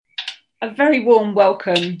A very warm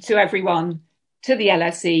welcome to everyone to the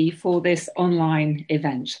LSE for this online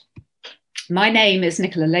event. My name is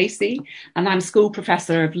Nicola Lacey and I'm School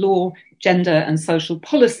Professor of Law, Gender and Social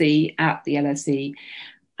Policy at the LSE.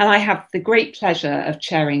 And I have the great pleasure of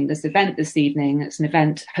chairing this event this evening. It's an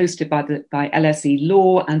event hosted by LSE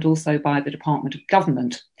Law and also by the Department of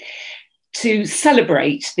Government to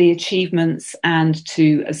celebrate the achievements and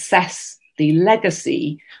to assess the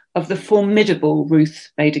legacy of the formidable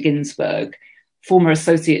Ruth Bader Ginsburg, former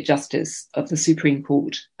Associate Justice of the Supreme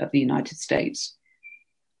Court of the United States.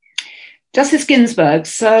 Justice Ginsburg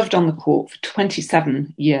served on the court for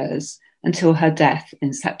 27 years until her death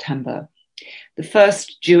in September, the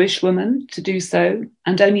first Jewish woman to do so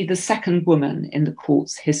and only the second woman in the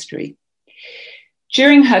court's history.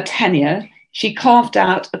 During her tenure, she carved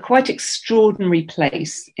out a quite extraordinary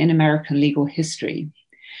place in American legal history,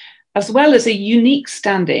 as well as a unique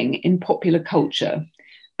standing in popular culture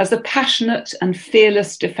as a passionate and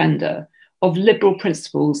fearless defender of liberal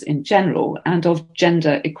principles in general and of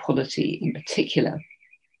gender equality in particular.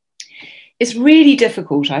 It's really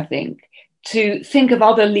difficult, I think, to think of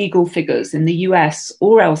other legal figures in the US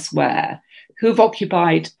or elsewhere who've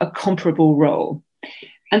occupied a comparable role.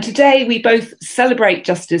 And today we both celebrate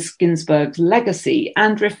Justice Ginsburg's legacy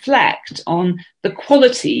and reflect on the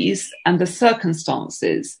qualities and the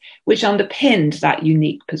circumstances which underpinned that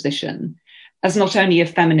unique position as not only a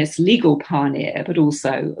feminist legal pioneer, but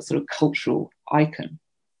also a sort of cultural icon.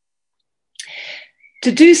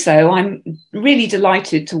 To do so, I'm really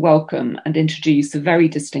delighted to welcome and introduce a very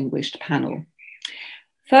distinguished panel.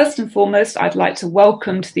 First and foremost, I'd like to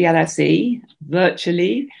welcome to the LSE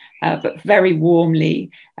virtually, but very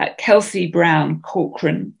warmly, Kelsey Brown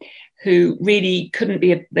Corcoran, who really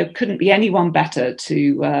there couldn't be anyone better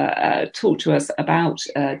to talk to us about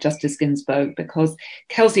Justice Ginsburg, because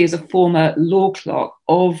Kelsey is a former law clerk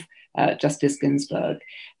of Justice Ginsburg.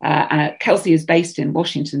 Kelsey is based in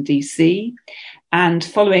Washington, DC, and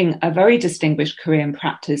following a very distinguished career in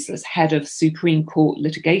practice as head of Supreme Court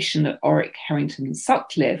litigation at Orrick, Herrington and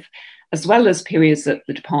Sutcliffe, as well as periods at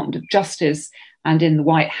the Department of Justice and in the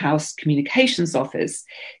White House Communications Office,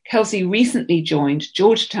 Kelsey recently joined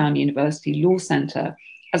Georgetown University Law Center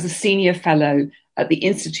as a senior fellow at the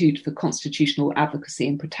Institute for Constitutional Advocacy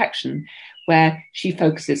and Protection, where she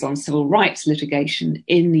focuses on civil rights litigation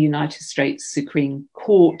in the United States Supreme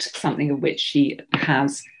Court, something of which she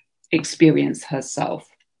has experience herself.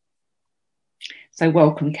 So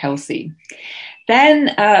welcome, Kelsey.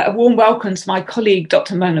 Then a warm welcome to my colleague,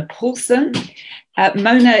 Dr. Mona Paulson.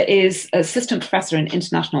 Mona is Assistant Professor in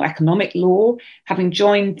International Economic Law, having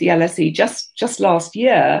joined the LSE just last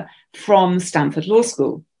year from Stanford Law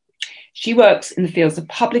School. She works in the fields of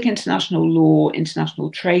public international law,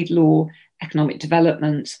 international trade law, economic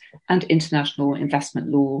development, and international investment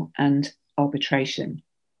law and arbitration.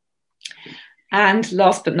 And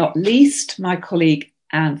last but not least, my colleague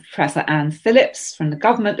Professor Anne Phillips from the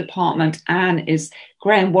Government Department. Anne is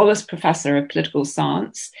Graham Wallace Professor of Political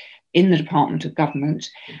Science in the Department of Government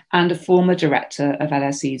and a former director of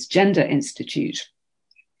LSE's Gender Institute.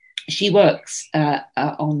 She works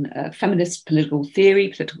on feminist political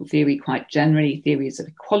theory quite generally, theories of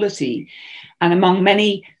equality, and among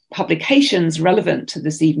many publications relevant to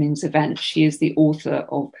this evening's event, she is the author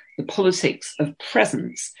of The Politics of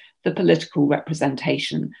Presence, the Political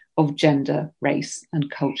Representation of Gender, Race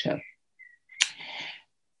and Culture.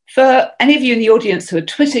 For any of you in the audience who are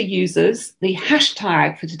Twitter users, the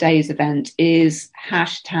hashtag for today's event is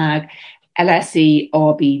hashtag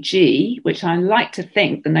LSERBG, which I like to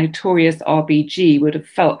think the notorious RBG would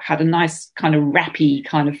have had a nice kind of rappy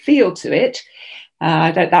kind of feel to it.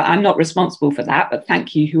 I'm not responsible for that, but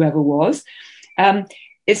thank you, whoever was.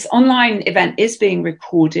 This online event is being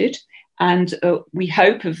recorded, and we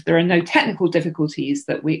hope, if there are no technical difficulties,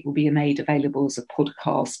 that it will be made available as a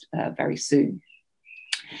podcast very soon.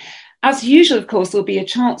 As usual, of course, there'll be a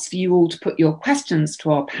chance for you all to put your questions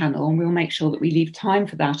to our panel, and we'll make sure that we leave time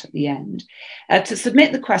for that at the end. To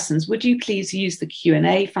submit the questions, would you please use the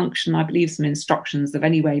Q&A function? I believe some instructions have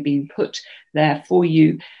anyway been put there for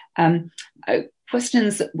you.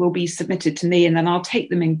 Questions will be submitted to me, and then I'll take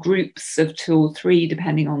them in groups of 2 or 3,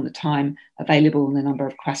 depending on the time available and the number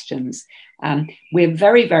of questions. We're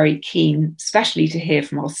very, very keen, especially to hear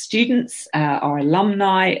from our students, our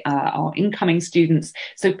alumni, our incoming students.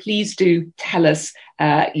 So please do tell us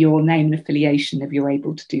your name and affiliation if you're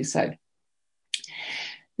able to do so.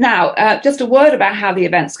 Now, just a word about how the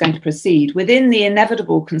event's going to proceed. Within the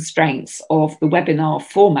inevitable constraints of the webinar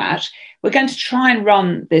format, we're going to try and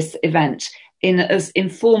run this event in as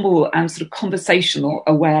informal and sort of conversational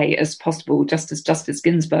a way as possible, just as Justice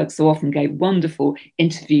Ginsburg so often gave wonderful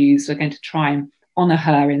interviews. We're going to try and honour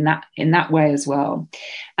her in that way as well.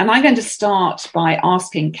 And I'm going to start by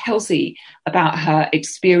asking Kelsey about her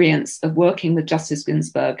experience of working with Justice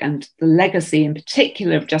Ginsburg and the legacy in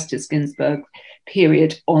particular of Justice Ginsburg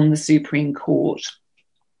period on the Supreme Court.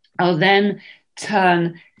 I'll then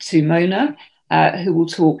turn to Mona, who will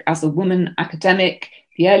talk as a woman academic,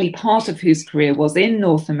 the early part of whose career was in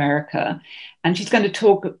North America. And she's going to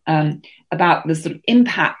talk about the sort of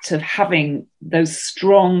impact of having those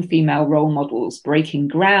strong female role models breaking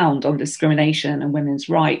ground on discrimination and women's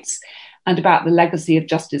rights, and about the legacy of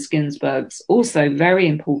Justice Ginsburg's also very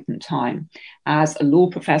important time as a law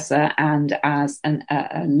professor and as a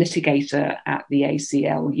litigator at the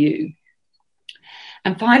ACLU.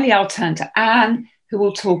 And finally, I'll turn to Anne, who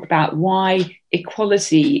will talk about why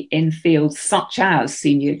equality in fields such as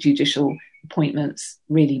senior judicial appointments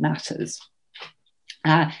really matters.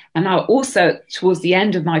 And I'll also, towards the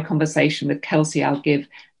end of my conversation with Kelsey, I'll give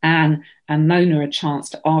Anne and Mona a chance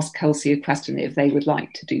to ask Kelsey a question if they would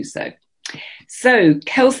like to do so. So,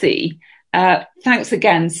 Kelsey, thanks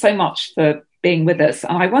again so much for being with us.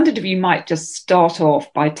 I wondered if you might just start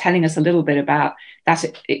off by telling us a little bit about that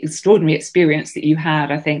extraordinary experience that you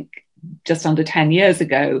had, I think, just under 10 years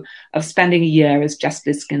ago, of spending a year as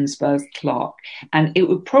Justice Ginsburg's clerk. And it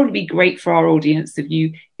would probably be great for our audience if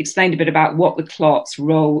you explained a bit about what the clerk's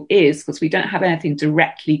role is, because we don't have anything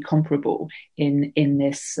directly comparable in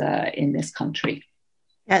this country.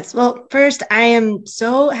 Yes. Well, first, I am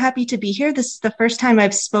so happy to be here. This is the first time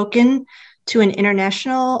I've spoken to an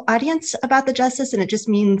international audience about the justice, and it just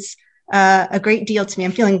means a great deal to me.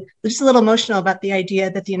 I'm feeling just a little emotional about the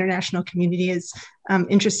idea that the international community is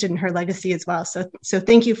interested in her legacy as well. So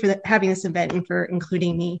thank you for having this event and for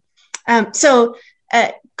including me.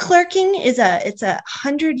 Clerking is it's a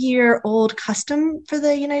 100-year-old custom for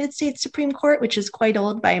the United States Supreme Court, which is quite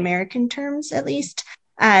old by American terms, at least.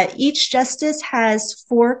 Each justice has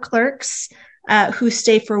 4 clerks who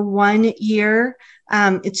stay for 1 year.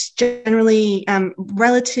 It's generally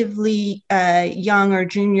relatively young or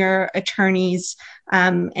junior attorneys,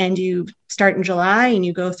 and you start in July and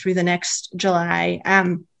you go through the next July.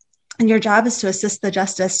 And your job is to assist the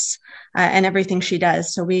justice in everything she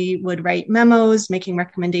does. So we would write memos, making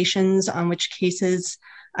recommendations on which cases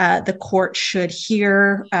the court should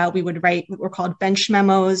hear. We would write what were called bench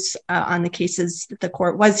memos on the cases that the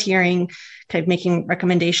court was hearing, kind of making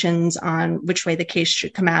recommendations on which way the case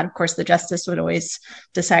should come out. Of course, the justice would always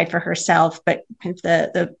decide for herself, but kind of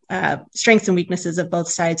the strengths and weaknesses of both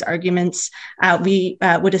sides' arguments. We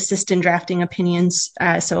would assist in drafting opinions.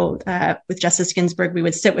 So with Justice Ginsburg, we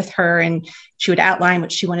would sit with her and she would outline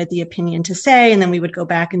what she wanted the opinion to say, and then we would go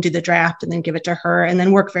back and do the draft and then give it to her and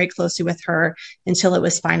then work very closely with her until it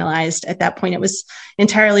was finalized. At that point, it was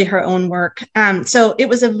entirely her own work. So it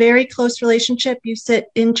was a very close relationship. You sit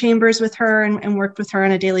in chambers with her and work with her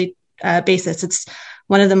on a daily basis. It's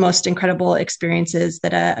one of the most incredible experiences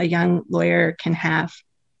that a young lawyer can have.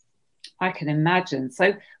 I can imagine.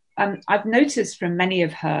 So I've noticed from many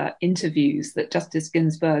of her interviews that Justice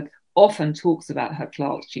Ginsburg often talks about her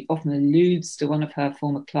clerks. She often alludes to one of her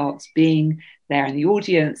former clerks being there in the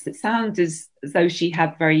audience. It sounds as though she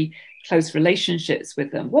had very close relationships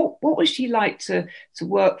with them. What was she like to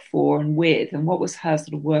work for and with, and what was her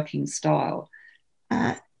sort of working style?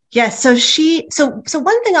 Yes. So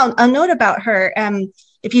one thing I'll note about her,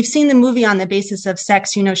 if you've seen the movie On the Basis of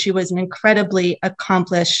Sex, you know she was an incredibly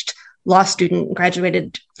accomplished law student,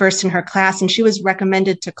 graduated first in her class, and she was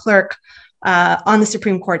recommended to clerk on the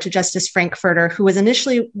Supreme Court to Justice Frankfurter, who was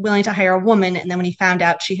initially willing to hire a woman. And then when he found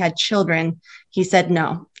out she had children, he said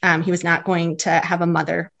no. He was not going to have a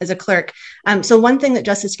mother as a clerk. So one thing that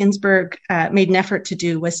Justice Ginsburg made an effort to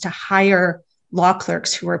do was to hire law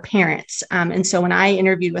clerks who were parents. And so when I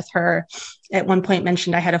interviewed with her, at one point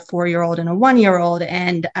mentioned I had a 4-year-old and a 1-year-old,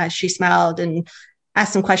 and she smiled and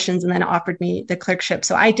asked some questions and then offered me the clerkship.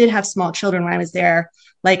 So I did have small children when I was there,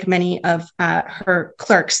 like many of her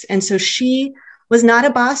clerks. And so she was not a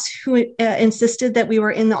boss who insisted that we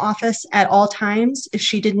were in the office at all times if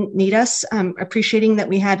she didn't need us, appreciating that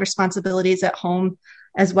we had responsibilities at home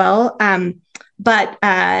as well. But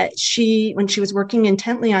when she was working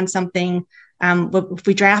intently on something, if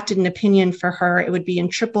we drafted an opinion for her, it would be in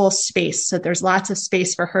triple space. So there's lots of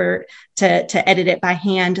space for her to edit it by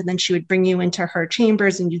hand. And then she would bring you into her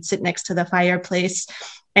chambers and you'd sit next to the fireplace.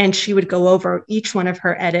 And she would go over each one of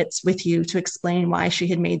her edits with you to explain why she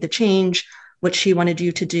had made the change, what she wanted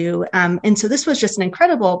you to do. And so this was just an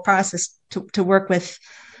incredible process to work with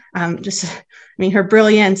her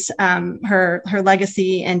brilliance, her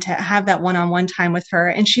legacy, and to have that one-on-one time with her.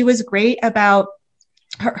 And she was great about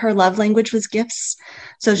her love language was gifts.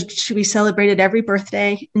 So we celebrated every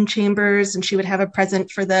birthday in Chambers, and she would have a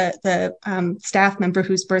present for the staff member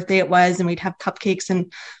whose birthday it was, and we'd have cupcakes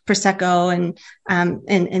and prosecco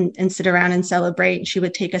and sit around and celebrate. She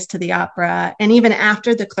would take us to the opera, and even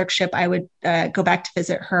after the clerkship, I would go back to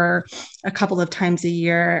visit her a couple of times a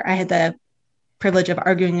year. I had the privilege of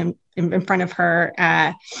arguing in front of her.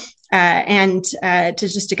 And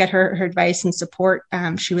to get her advice and support.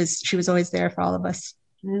 She was always there for all of us.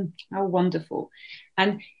 How wonderful.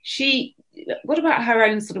 And what about her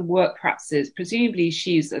own sort of work practices? Presumably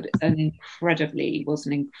she's was an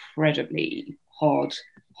incredibly hard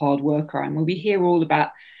worker. And when we hear all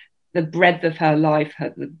about the breadth of her life,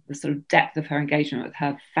 the sort of depth of her engagement with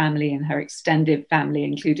her family and her extended family,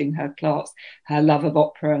 including her class, her love of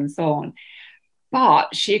opera and so on.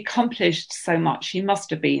 But she accomplished so much. She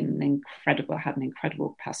must have been had an incredible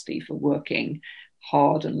capacity for working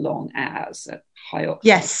hard and long hours at high octane.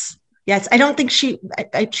 Yes. I don't think she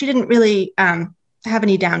didn't really have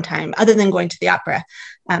any downtime other than going to the opera.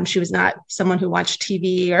 She was not someone who watched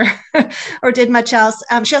TV or did much else.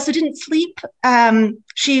 She also didn't sleep.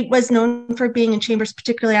 She was known for being in Chambers,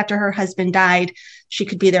 particularly after her husband died. She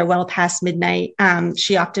could be there well past midnight.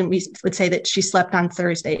 We would say that she slept on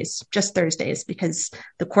Thursdays, just Thursdays, because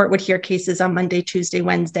the court would hear cases on Monday, Tuesday,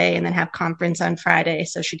 Wednesday, and then have conference on Friday.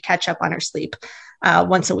 So she'd catch up on her sleep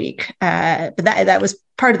once a week. But that was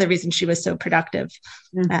part of the reason she was so productive.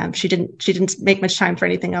 She didn't make much time for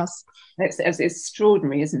anything else. It's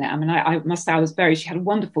extraordinary, isn't it? I mean, I must say she had a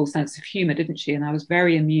wonderful sense of humor, didn't she? And I was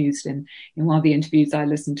very amused in one of the interviews I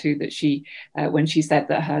listened to that she, when she said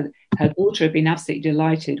that her daughter had been absolutely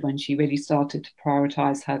delighted when she really started to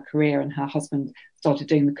prioritize her career and her husband started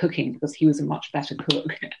doing the cooking because he was a much better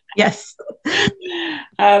cook. Yes.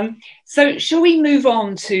 So shall we move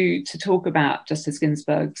on to talk about Justice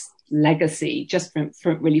Ginsburg's legacy, just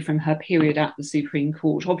from her period at the Supreme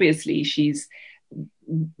Court? Obviously, she's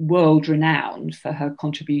world renowned for her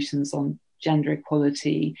contributions on gender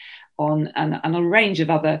equality, and a range of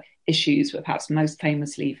other issues, but perhaps most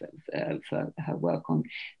famously for her work on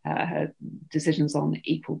her decisions on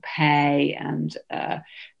equal pay and the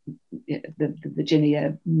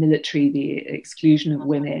Virginia military, the exclusion of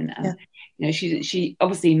women. And she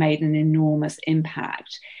obviously made an enormous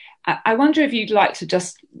impact. I wonder if you'd like to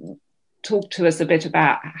just talk to us a bit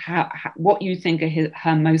about what you think are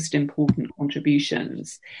her most important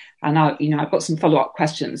contributions. And I've got some follow-up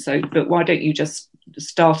questions. But why don't you just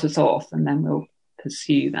start us off, and then we'll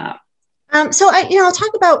pursue that. So I'll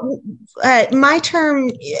talk about my term.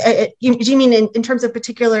 Do you mean in terms of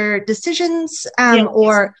particular decisions,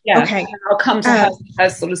 or okay? I'll come to her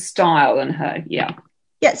sort of style and her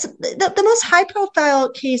Yes, the most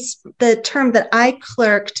high-profile case, the term that I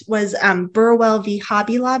clerked was Burwell v.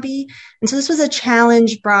 Hobby Lobby. And so this was a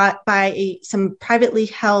challenge brought by some privately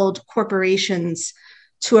held corporations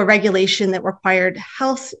to a regulation that required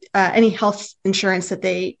any health insurance that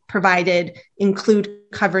they provided include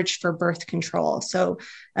coverage for birth control. So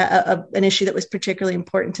an issue that was particularly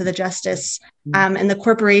important to the justice. And the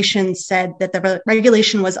corporation said that the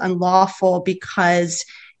regulation was unlawful because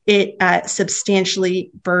it substantially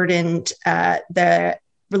burdened the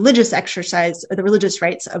religious exercise or the religious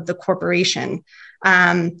rights of the corporation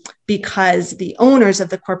because the owners of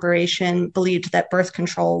the corporation believed that birth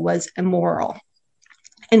control was immoral.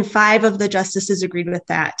 And 5 of the justices agreed with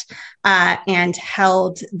that and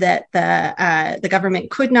held that the government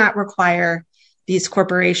could not require these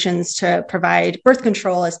corporations to provide birth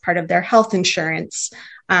control as part of their health insurance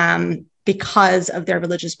because of their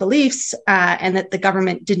religious beliefs, and that the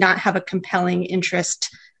government did not have a compelling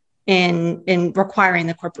interest in requiring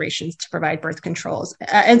the corporations to provide birth controls.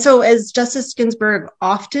 And so, as Justice Ginsburg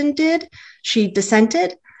often did, she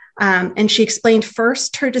dissented, and she explained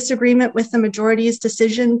first her disagreement with the majority's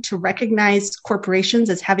decision to recognize corporations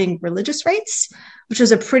as having religious rights, which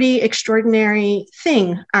was a pretty extraordinary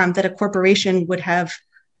thing, that a corporation would have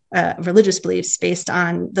religious beliefs based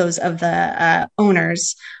on those of the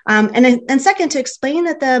owners. And second, to explain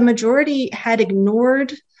that the majority had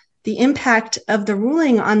ignored the impact of the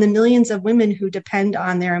ruling on the millions of women who depend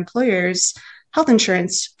on their employers' health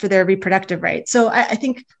insurance for their reproductive rights. So I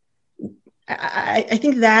think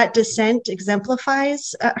that dissent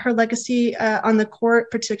exemplifies her legacy on the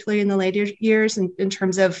court, particularly in the later years, in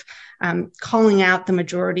terms of calling out the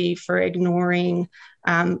majority for ignoring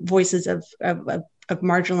voices of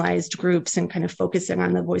marginalized groups and kind of focusing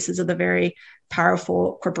on the voices of the very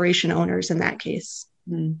powerful corporation owners in that case.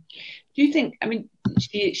 Do you think,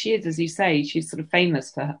 she is, as you say, she's sort of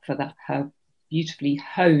famous for her beautifully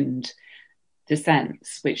honed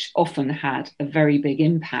dissents, which often had a very big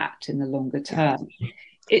impact in the longer term.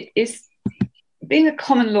 It is being a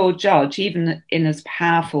common law judge, even in as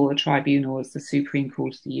powerful a tribunal as the Supreme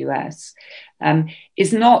Court of the US,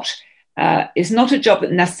 is not a job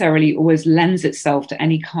that necessarily always lends itself to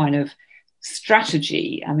any kind of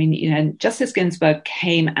strategy. I mean, Justice Ginsburg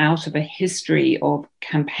came out of a history of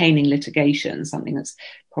campaigning litigation, something that's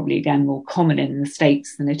probably, again, more common in the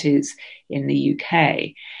States than it is in the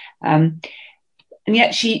UK. And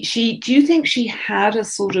yet do you think she had a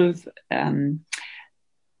sort of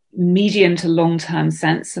medium to long-term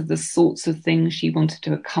sense of the sorts of things she wanted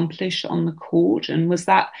to accomplish on the court? And was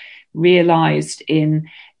that realized in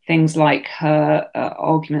things like her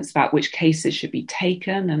arguments about which cases should be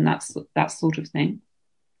taken and that sort of thing?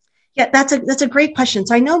 Yeah, that's a great question.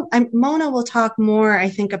 So I know Mona will talk more, I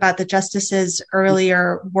think, about the justice's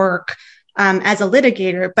earlier work as a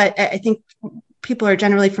litigator, but I think people are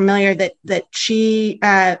generally familiar that she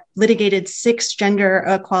litigated 6 gender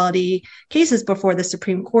equality cases before the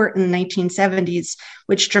Supreme Court in the 1970s,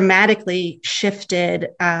 which dramatically shifted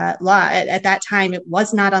law. At that time, it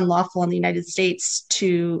was not unlawful in the United States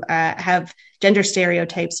to have gender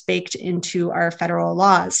stereotypes baked into our federal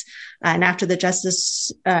laws. And after the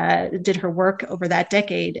justice did her work over that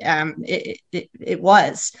decade, it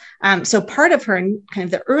was. So part of her kind of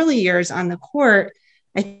the early years on the court,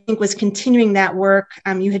 I think, was continuing that work.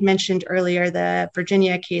 You had mentioned earlier the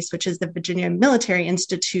Virginia case, which is the Virginia Military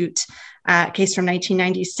Institute case from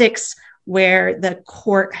 1996, where the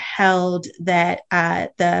court held that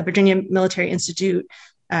the Virginia Military Institute,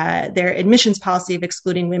 their admissions policy of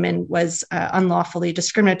excluding women was unlawfully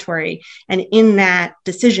discriminatory. And in that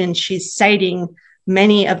decision, she's citing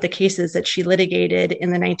many of the cases that she litigated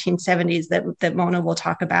in the 1970s that Mona will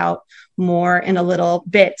talk about more in a little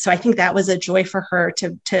bit. So I think that was a joy for her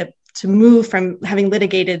to move from having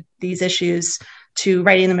litigated these issues to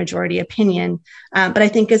writing the majority opinion. But I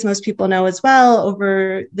think, as most people know as well,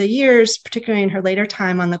 over the years, particularly in her later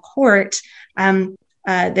time on the court,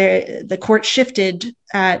 the court shifted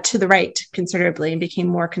to the right considerably and became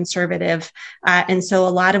more conservative. And so a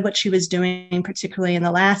lot of what she was doing, particularly in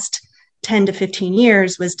the last 10 to 15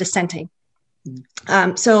 years, was dissenting.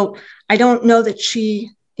 So I don't know that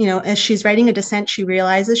she, as she's writing a dissent, she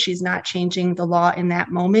realizes she's not changing the law in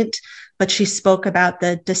that moment, but she spoke about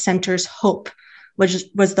the dissenter's hope, which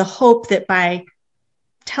was the hope that by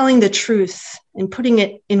telling the truth and putting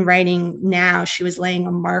it in writing now, she was laying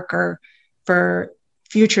a marker for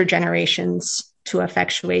future generations to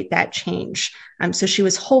effectuate that change. So she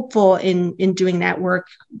was hopeful in doing that work,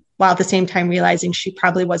 while at the same time realizing she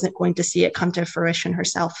probably wasn't going to see it come to fruition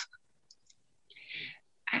herself.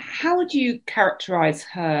 How would you characterize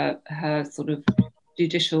her sort of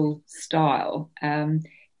judicial style?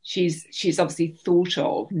 She's obviously thought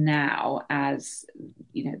of now as,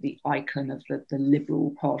 the icon of the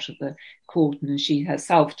liberal part of the court, and she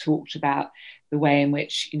herself talked about the way in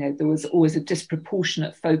which, there was always a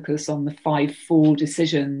disproportionate focus on the 5-4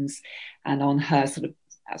 decisions and on her sort of,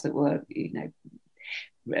 as it were,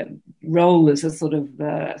 role as a sort of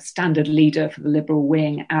standard leader for the liberal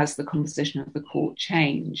wing as the composition of the court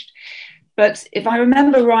changed. But if I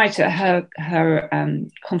remember right, at her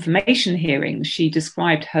confirmation hearing, she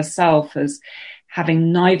described herself as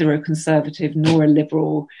having neither a conservative nor a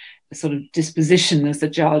liberal sort of disposition as a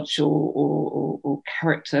judge or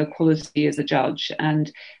character quality as a judge,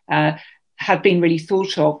 and had been really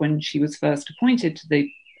thought of when she was first appointed to the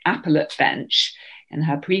appellate bench in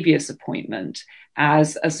her previous appointment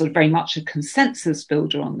as a sort of very much a consensus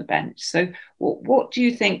builder on the bench. So what do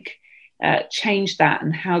you think changed that,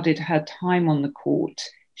 and how did her time on the court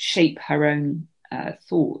shape her own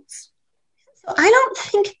thoughts? So I don't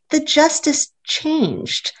think the justice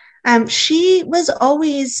changed. She was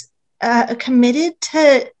always committed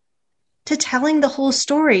to telling the whole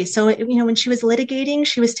story. So, when she was litigating,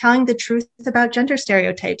 she was telling the truth about gender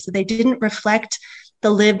stereotypes. So they didn't reflect the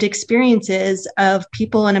lived experiences of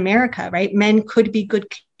people in America, right? Men could be good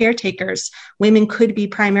caretakers. Women could be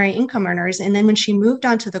primary income earners. And then when she moved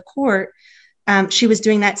onto the court, she was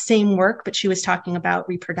doing that same work, but she was talking about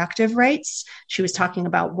reproductive rights. She was talking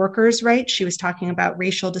about workers' rights. She was talking about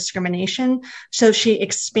racial discrimination. So she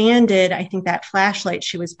expanded, I think, that flashlight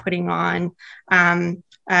she was putting on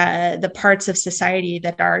the parts of society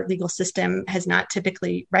that our legal system has not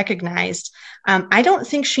typically recognized. I don't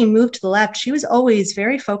think she moved to the left. She was always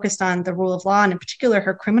very focused on the rule of law, and in particular,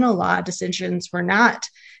 her criminal law decisions were not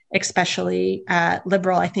especially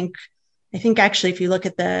liberal. I think I think actually, if you look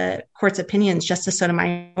at the court's opinions, Justice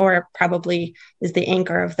Sotomayor probably is the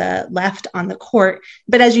anchor of the left on the court.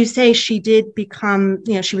 But as you say, she did become,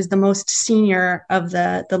 she was the most senior of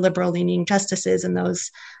the liberal leaning justices in those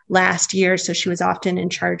last years. So she was often in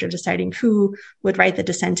charge of deciding who would write the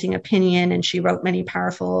dissenting opinion. And she wrote many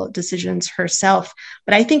powerful decisions herself.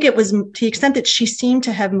 But I think it was to the extent that she seemed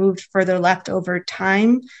to have moved further left over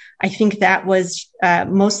time. I think that was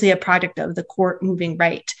mostly a product of the court moving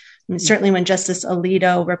right. I mean, certainly when Justice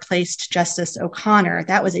Alito replaced Justice O'Connor,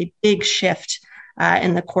 that was a big shift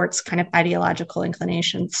in the court's kind of ideological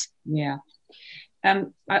inclinations. Yeah. I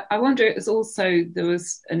wonder, there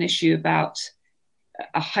was an issue about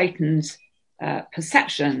a heightened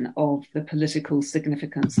perception of the political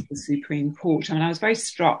significance of the Supreme Court. I mean, I was very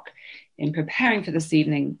struck in preparing for this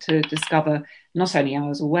evening to discover not only I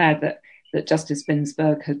was aware that Justice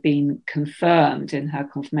Ginsburg had been confirmed in her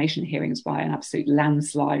confirmation hearings by an absolute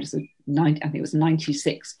landslide, I think it was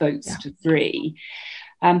 96 votes to 3.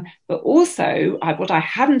 But also, what I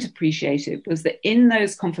hadn't appreciated was that in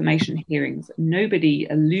those confirmation hearings, nobody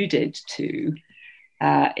alluded to,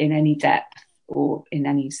 in any depth or in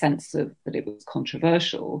any sense of that it was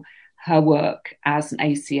controversial, her work as an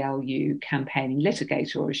ACLU campaigning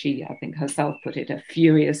litigator, or as she, I think, herself put it, a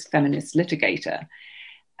furious feminist litigator.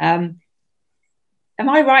 Am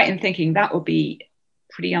I right in thinking that would be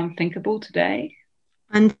pretty unthinkable today?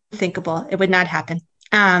 Unthinkable. It would not happen.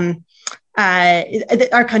 Our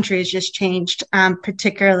country has just changed,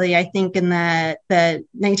 particularly, I think, in the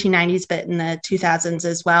 1990s, but in the 2000s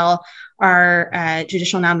as well. Our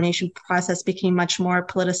judicial nomination process became much more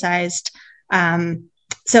politicized.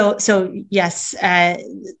 So yes,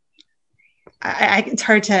 it's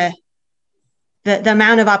hard to... The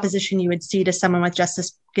amount of opposition you would see to someone with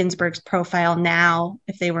Justice Ginsburg's profile now,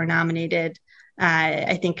 if they were nominated,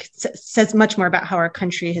 I think says much more about how our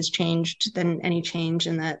country has changed than any change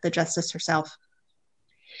in the justice herself.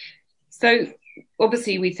 So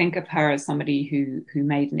obviously we think of her as somebody who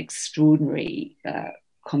made an extraordinary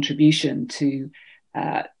contribution to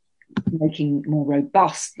making more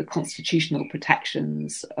robust the constitutional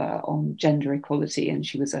protections on gender equality. And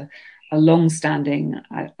she was a long-standing,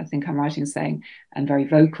 I think I'm right in saying, and very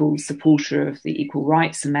vocal supporter of the Equal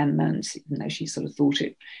Rights Amendment, even though she sort of thought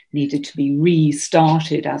it needed to be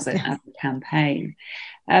restarted as a campaign.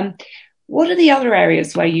 What are the other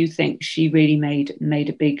areas where you think she really made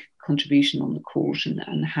a big contribution on the court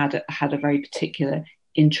and had a very particular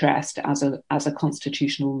interest as a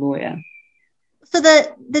constitutional lawyer? So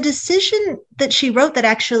the decision that she wrote that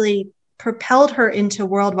actually propelled her into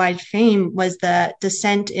worldwide fame was the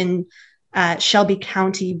dissent in Shelby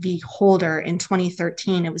County v. Holder in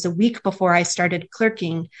 2013. It was a week before I started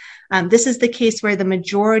clerking. This is the case where the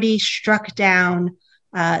majority struck down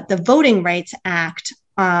the Voting Rights Act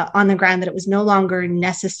on the ground that it was no longer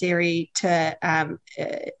necessary to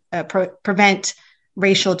prevent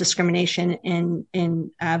racial discrimination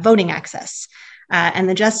in voting access. And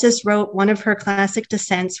the justice wrote one of her classic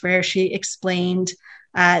dissents where she explained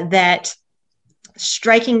that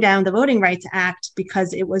striking down the Voting Rights Act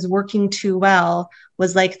because it was working too well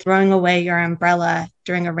was like throwing away your umbrella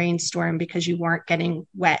during a rainstorm because you weren't getting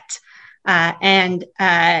wet. And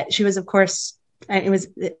she was, of course,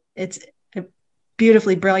 it's a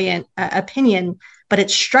beautifully brilliant opinion, but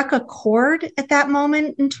it struck a chord at that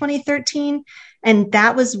moment in 2013. And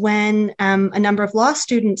that was when a number of law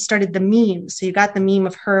students started the memes. So you got the meme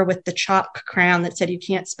of her with the chalk crown that said, "You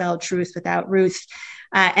can't spell truth without Ruth."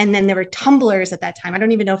 And then there were Tumblrs at that time. I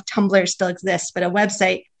don't even know if Tumblr still exists, but a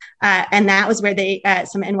website. And that was where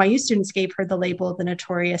some NYU students gave her the label, the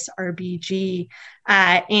Notorious RBG.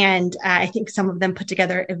 And I think some of them put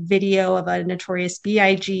together a video of a Notorious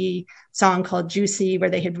B.I.G. song called Juicy, where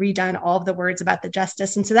they had redone all of the words about the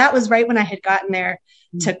justice. And so that was right when I had gotten there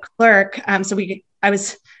to clerk. I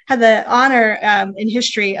had the honor in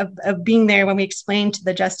history of being there when we explained to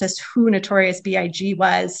the justice who Notorious B.I.G.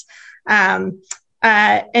 was.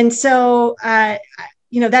 And so,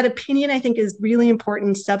 that opinion, I think, is really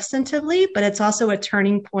important substantively, but it's also a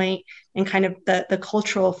turning point in kind of the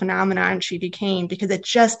cultural phenomenon she became, because it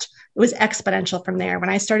was exponential from there. When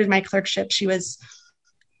I started my clerkship, she was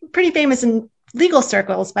pretty famous in legal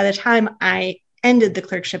circles. By the time I ended the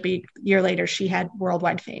clerkship a year later, she had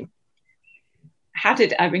worldwide fame.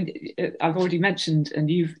 I've already mentioned, and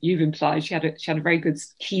you've implied she had a very good,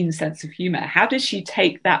 keen sense of humor. How did she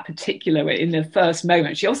take that particular in the first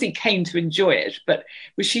moment? She obviously came to enjoy it, but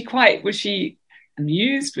was she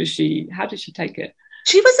amused? How did she take it?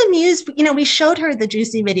 She was amused. We showed her the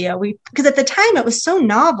Juicy video because at the time it was so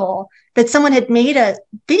novel that someone had made a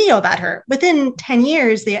video about her. Within 10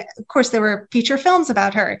 years, of course, there were feature films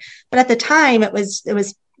about her. But at the time it was,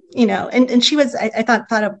 and she was, I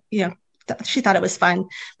thought of, she thought it was fun,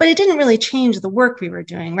 but it didn't really change the work we were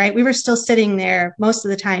doing, right? We were still sitting there most of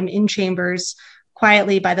the time in chambers,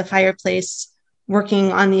 quietly by the fireplace,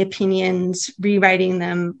 working on the opinions, rewriting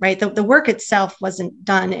them, right? The work itself wasn't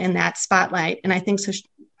done in that spotlight. And I think so.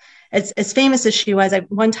 As famous as she was,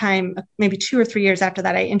 one time, maybe 2 or 3 years after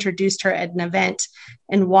that, I introduced her at an event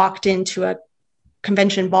and walked into a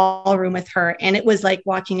convention ballroom with her. And it was like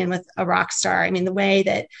walking in with a rock star. I mean, the way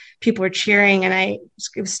that people were cheering, and it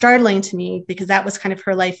was startling to me because that was kind of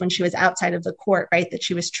her life when she was outside of the court, right? That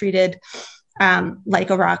she was treated like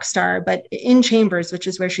a rock star, but in chambers, which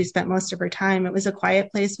is where she spent most of her time, it was a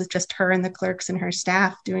quiet place with just her and the clerks and her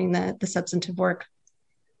staff doing the substantive work.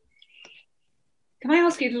 Can I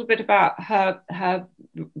ask you a little bit about her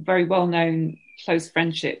very well-known close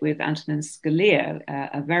friendship with Antonin Scalia,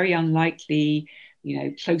 a very unlikely,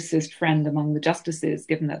 closest friend among the justices,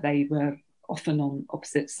 given that they were often on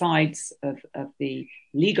opposite sides of the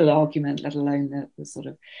legal argument, let alone the sort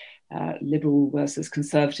of liberal versus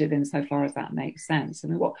conservative, insofar as that makes sense. I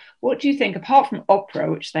mean, what do you think, apart from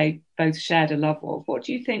opera, which they both shared a love of, what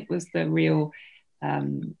do you think was the real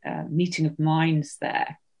meeting of minds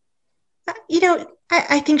there?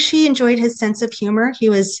 I think she enjoyed his sense of humor. He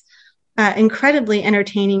was incredibly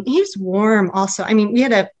entertaining. He was warm also. I mean, we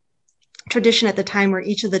had a tradition at the time where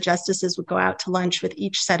each of the justices would go out to lunch with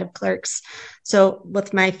each set of clerks. So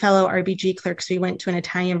with my fellow RBG clerks, we went to an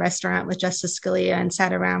Italian restaurant with Justice Scalia and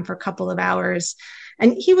sat around for a couple of hours.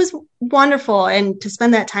 And he was wonderful, and to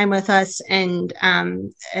spend that time with us. And,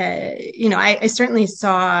 I certainly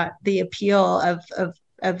saw the appeal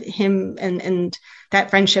of him and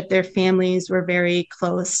that friendship. Their families were very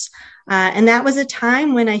close. And that was a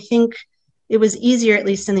time when I think it was easier, at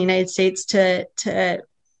least in the United States, to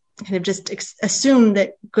kind of just assume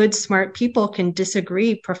that good, smart people can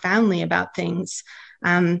disagree profoundly about things.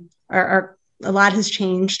 A lot has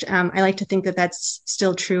changed. I like to think that that's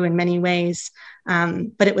still true in many ways.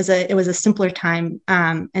 But it was a simpler time.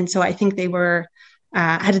 And so I think they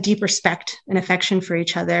had a deep respect and affection for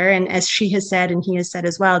each other. And as she has said, and he has said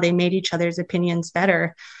as well, they made each other's opinions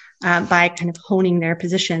better by kind of honing their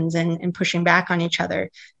positions and pushing back on each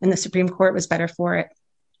other. And the Supreme Court was better for it.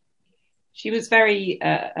 She was very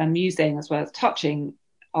amusing as well as touching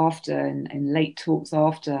after, in late talks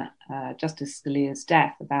after Justice Scalia's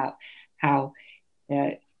death, about how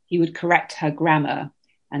he would correct her grammar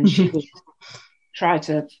and she would try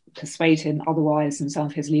to persuade him otherwise in some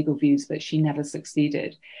of his legal views, but she never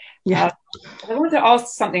succeeded. Yeah. I wanted to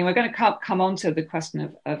ask something. We're going to come on to the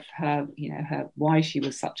question of her, her why she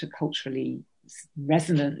was such a culturally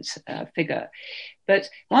resonant figure. But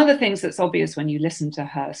one of the things that's obvious when you listen to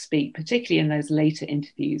her speak, particularly in those later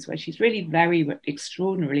interviews where she's really very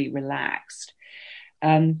extraordinarily relaxed,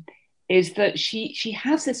 is that she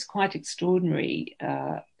has this quite extraordinary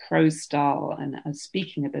prose style and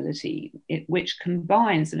speaking ability, which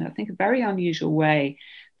combines, in I think a very unusual way,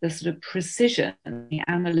 the sort of precision, the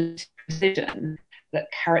analytic precision that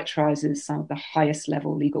characterizes some of the highest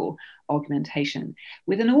level legal argumentation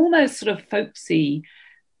with an almost sort of folksy,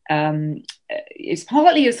 it's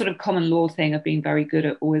partly a sort of common law thing of being very good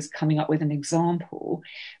at always coming up with an example,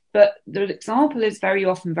 but the example is very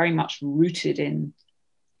often very much rooted in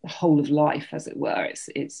the whole of life, as it were.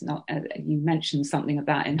 It's not. You mentioned something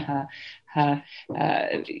about in her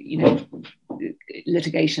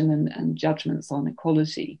litigation and judgments on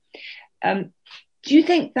equality. Do you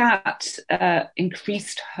think that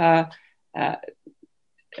increased her? I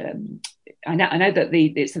know that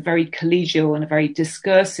it's a very collegial and a very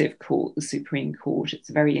discursive court, the Supreme Court. It's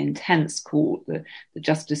a very intense court. The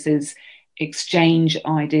justices exchange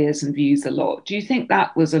ideas and views a lot. Do you think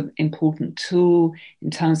that was an important tool in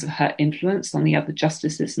terms of her influence on the other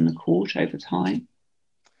justices in the court over time?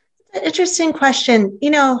 Interesting question.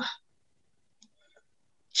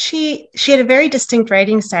 She had a very distinct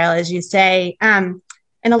writing style, as you say, and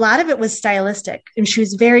a lot of it was stylistic, and she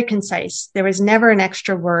was very concise. There was never an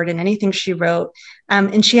extra word in anything she wrote,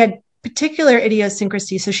 and she had particular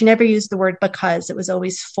idiosyncrasy. So she never used the word because, it was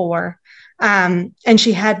always for. And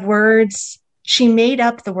she had words, she made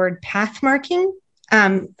up the word path marking.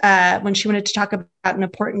 When she wanted to talk about an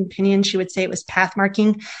important opinion, she would say it was path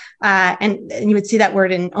marking. And you would see that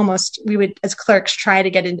word in we would, as clerks, try to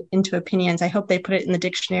get into opinions. I hope they put it in the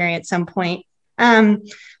dictionary at some point.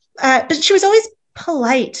 But she was always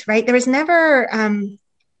polite, right? There was never,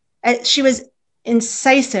 she was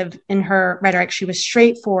incisive in her rhetoric. She was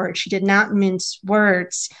straightforward. She did not mince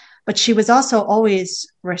words, but she was also always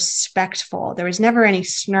respectful. There was never any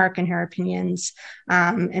snark in her opinions,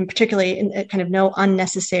 and particularly in kind of no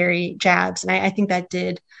unnecessary jabs. And I think that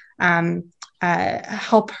did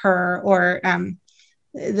help her, or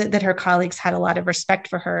that her colleagues had a lot of respect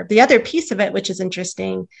for her. The other piece of it, which is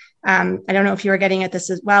interesting, I don't know if you were getting at this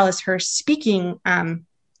as well, is her speaking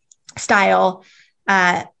style.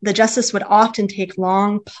 The justice would often take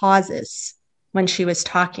long pauses when she was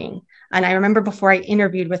talking. And I remember before I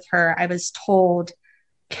interviewed with her, I was told,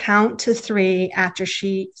 count to 3 after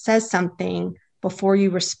she says something before you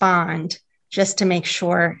respond, just to make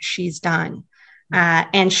sure she's done.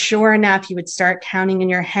 And sure enough, you would start counting in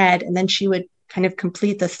your head, and then she would kind of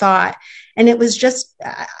complete the thought. And it was just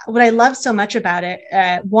what I loved so much about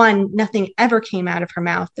it. One, nothing ever came out of her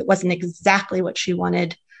mouth that wasn't exactly what she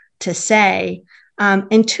wanted to say.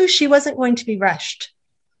 And 2, she wasn't going to be rushed.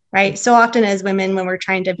 Right. So often as women, when we're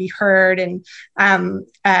trying to be heard, and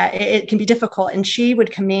it can be difficult, and she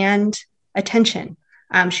would command attention.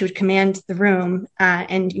 She would command the room,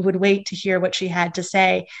 and you would wait to hear what she had to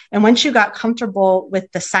say. And once you got comfortable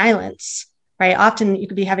with the silence, right, often you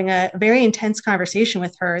could be having a very intense conversation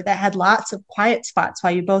with her that had lots of quiet spots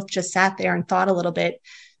while you both just sat there and thought a little bit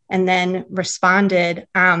and then responded.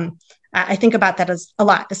 I think about that as a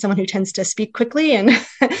lot, as someone who tends to speak quickly and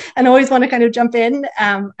and always want to kind of jump in.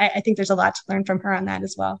 I think there's a lot to learn from her on that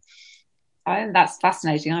as well. I think that's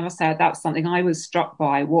fascinating. I must say that was something I was struck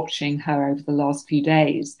by watching her over the last few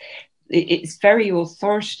days. It's very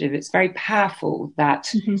authoritative. It's very powerful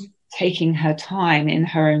that taking her time in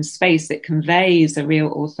her own space, it conveys a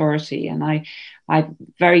real authority. And I've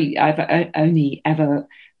only ever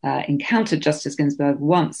encountered Justice Ginsburg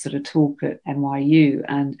once at a talk at NYU.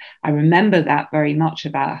 And I remember that very much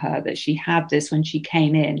about her, that she had this when she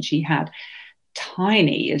came in. She had,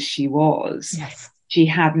 tiny as she was, yes, she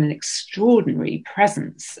had an extraordinary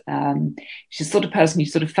presence. She's the sort of person you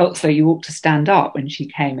sort of felt so you ought to stand up when she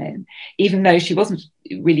came in, even though she wasn't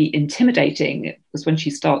really intimidating. Because when she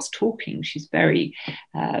starts talking, she's very,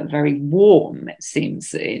 very warm, it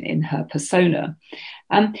seems, in her persona.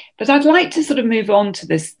 But I'd like to sort of move on to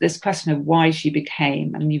this question of why she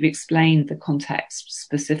became, and you've explained the context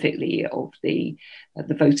specifically of the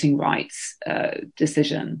voting rights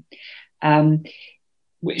decision.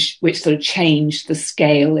 Which sort of changed the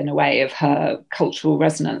scale, in a way, of her cultural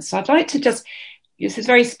resonance. So I'd like to just, this is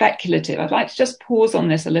very speculative, I'd like to just pause on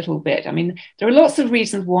this a little bit. I mean, there are lots of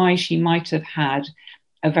reasons why she might have had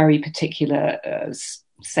a very particular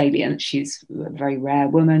salience. She's a very rare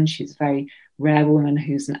woman. She's a very rare woman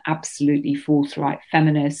who's an absolutely forthright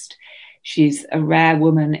feminist. She's a rare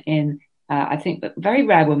woman in, I think, a very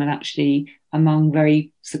rare woman actually among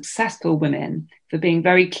very successful women, for being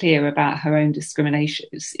very clear about her own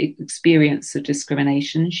experience of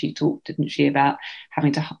discrimination. She talked, didn't she, about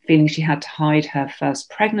feeling she had to hide her first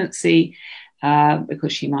pregnancy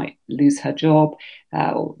because she might lose her job,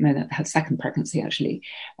 or no, her second pregnancy, actually.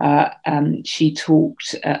 She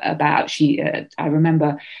talked about, I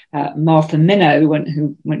remember Martha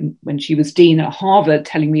Minow, when she was dean at Harvard,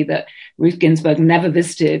 telling me that Ruth Ginsburg never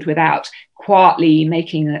visited without quietly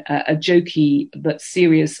making a jokey but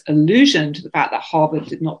serious allusion to the fact that Harvard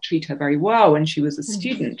did not treat her very well when she was a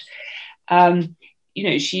student.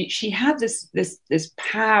 She had this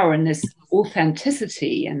power and this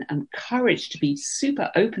authenticity and courage to be super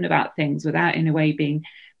open about things without, in a way, being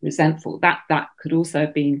resentful. That could also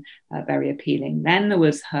have been very appealing. Then there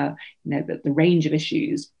was her, the range of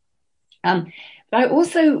issues. But I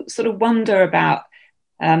also sort of wonder about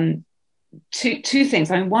two things.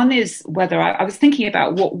 I mean, one is whether I was thinking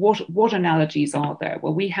about what analogies are there.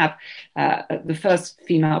 Well, we have the first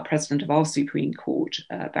female president of our Supreme Court,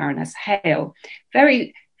 Baroness Hale,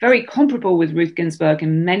 very, very comparable with Ruth Ginsburg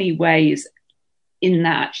in many ways, in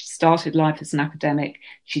that she started life as an academic.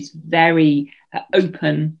 She's very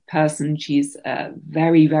open person. She's a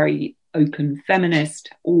very, very open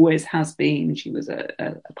feminist, always has been. She was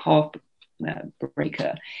a path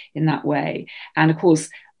breaker in that way. And of course,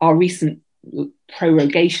 our recent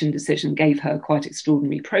prorogation decision gave her quite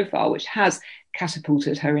extraordinary profile, which has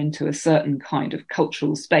catapulted her into a certain kind of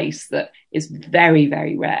cultural space that is very,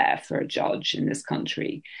 very rare for a judge in this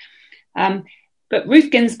country. But Ruth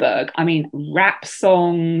Ginsburg, I mean, rap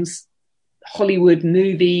songs, Hollywood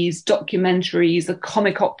movies, documentaries, a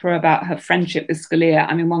comic opera about her friendship with Scalia.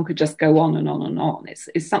 I mean, one could just go on and on and on.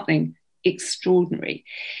 It's something extraordinary.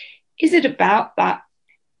 Is it about that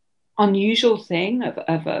unusual thing of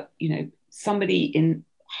somebody in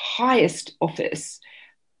highest office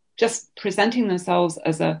just presenting themselves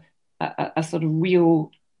as a sort of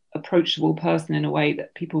real approachable person in a way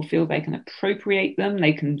that people feel they can appropriate them,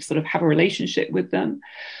 they can sort of have a relationship with them?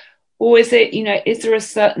 Or is it, is there a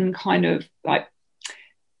certain kind of like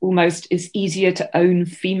almost is easier to own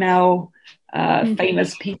female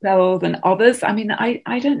famous people than others? I mean,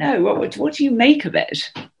 I don't know. What do you make of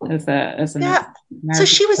it as an So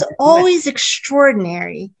she was always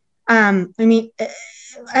extraordinary. I mean,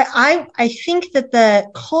 I think that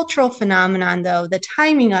the cultural phenomenon, though, the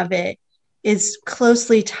timing of it is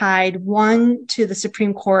closely tied, one, to the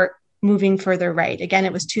Supreme Court moving further right. Again,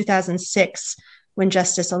 it was 2006 when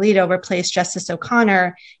Justice Alito replaced Justice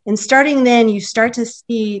O'Connor. And starting then, you start to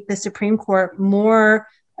see the Supreme Court more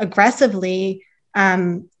aggressively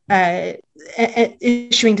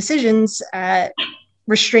issuing decisions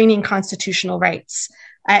restraining constitutional rights.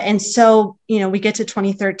 And so, we get to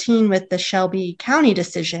 2013 with the Shelby County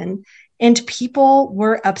decision, and people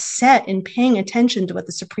were upset and paying attention to what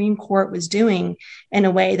the Supreme Court was doing in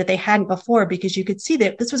a way that they hadn't before, because you could see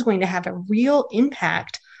that this was going to have a real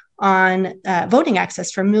impact on voting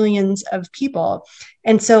access for millions of people.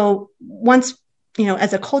 And so once,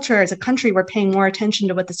 as a culture, as a country, we're paying more attention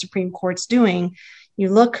to what the Supreme Court's doing, you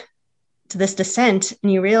look to this dissent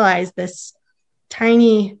and you realize this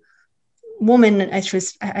tiny woman, she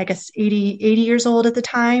was, I guess, 80 years old at the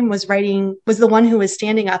time, was the one who was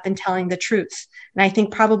standing up and telling the truth. And I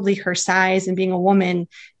think probably her size and being a woman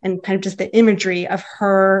and kind of just the imagery of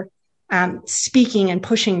her speaking and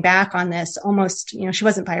pushing back on this, almost, she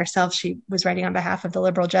wasn't by herself, she was writing on behalf of the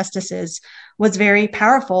liberal justices, was very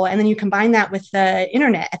powerful. And then you combine that with the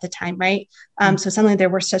internet at the time, right? So suddenly there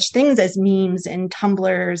were such things as memes and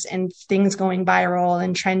Tumblrs and things going viral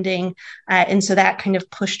and trending. And so that kind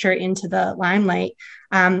of pushed her into the limelight.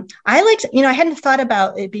 I hadn't thought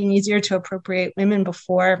about it being easier to appropriate women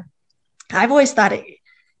before. I've always thought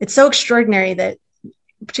it's so extraordinary that,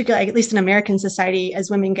 particularly at least in American society,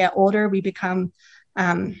 as women get older, we become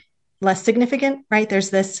less significant, right?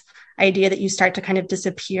 There's this idea that you start to kind of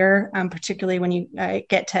disappear, particularly when you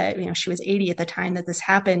get to, she was 80 at the time that this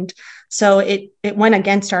happened. So it went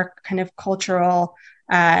against our kind of cultural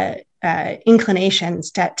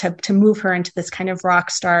inclinations to move her into this kind of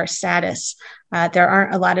rock star status. There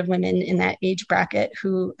aren't a lot of women in that age bracket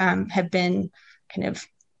who have been kind of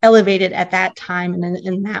elevated at that time and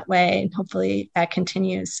in that way, and hopefully that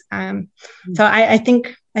continues. So I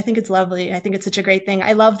think it's lovely. I think it's such a great thing.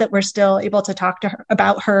 I love that we're still able to talk to her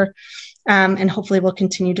about her, and hopefully we'll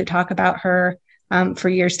continue to talk about her for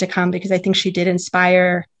years to come, because I think she did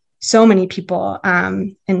inspire so many people,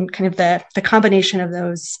 and kind of the combination of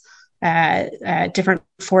those different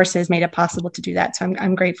forces made it possible to do that. So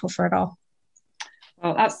I'm grateful for it all.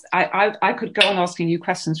 Well, I could go on asking you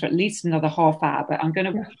questions for at least another half hour, but I'm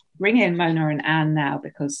going to bring in Mona and Anne now,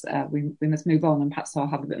 because we must move on, and perhaps I'll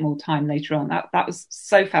have a bit more time later on. That was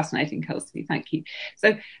so fascinating, Kelsey. Thank you.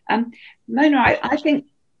 So, Mona, I think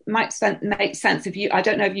might make sense if I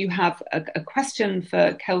don't know if you have a question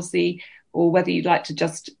for Kelsey, or whether you'd like to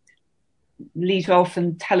just lead off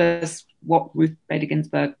and tell us what Ruth Bader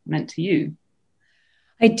Ginsburg meant to you.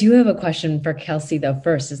 I do have a question for Kelsey, though,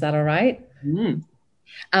 first. Is that all right?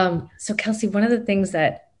 So Kelsey, one of the things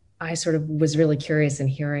that I sort of was really curious in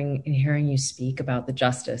hearing you speak about the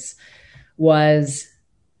justice was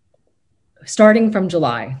starting from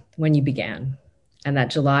July when you began, and that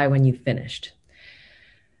July when you finished.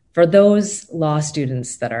 For those law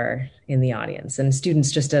students that are in the audience and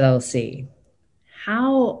students just at LSE,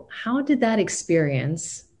 how did that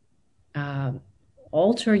experience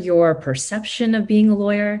alter your perception of being a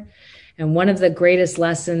lawyer? And one of the greatest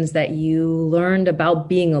lessons that you learned about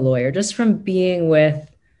being a lawyer, just from being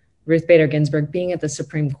with Ruth Bader Ginsburg, being at the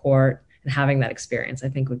Supreme Court and having that experience, I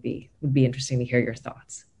think would be interesting to hear your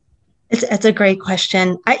thoughts. It's a great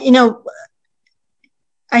question.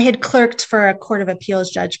 I had clerked for a Court of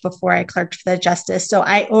Appeals judge before I clerked for the justice. So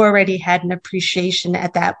I already had an appreciation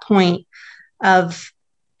at that point of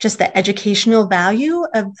just the educational value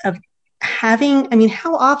of having,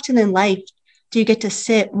 how often in life do you get to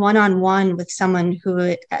sit one-on-one with someone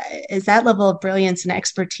who is that level of brilliance and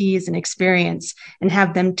expertise and experience, and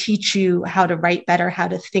have them teach you how to write better, how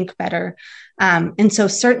to think better? And so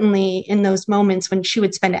certainly in those moments when she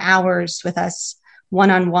would spend hours with us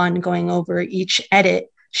one-on-one going over each edit,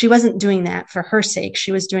 she wasn't doing that for her sake.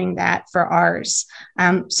 She was doing that for ours.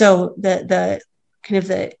 So the kind of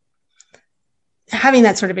the having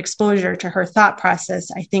that sort of exposure to her thought process,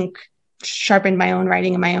 I think, sharpened my own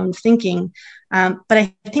writing and my own thinking. But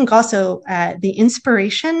I think also the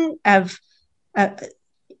inspiration of, at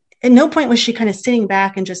no point was she kind of sitting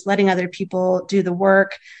back and just letting other people do the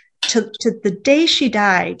work. To the day she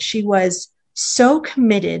died, she was so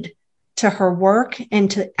committed to her work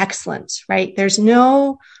and to excellence, right? There's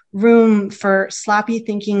no room for sloppy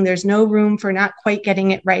thinking. There's no room for not quite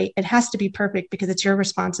getting it right. It has to be perfect because it's your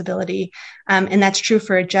responsibility. And that's true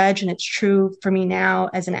for a judge, and it's true for me now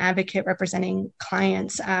as an advocate representing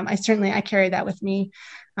clients. I carry that with me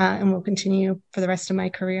and will continue for the rest of my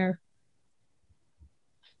career.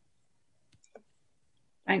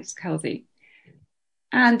 Thanks, Kelsey.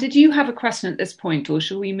 And did you have a question at this point, or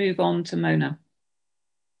shall we move on to Mona?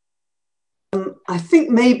 I think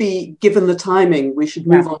maybe, given the timing, we should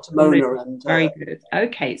move on to Mona. Very good.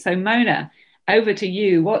 Okay, so Mona, over to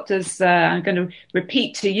you. What does I'm going to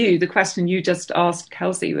repeat to you the question you just asked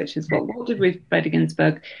Kelsey, which is what did Ruth Bader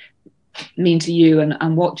Ginsburg mean to you,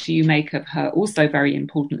 and what do you make of her also very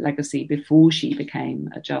important legacy before she became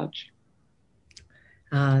a judge?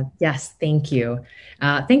 Yes, thank you.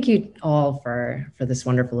 Thank you all for this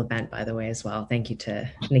wonderful event, by the way, as well. Thank you to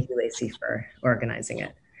Nikki Lacey for organizing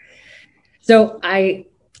it. So I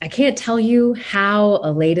can't tell you how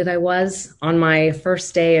elated I was on my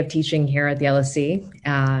first day of teaching here at the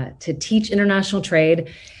LSE to teach international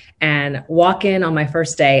trade and walk in on my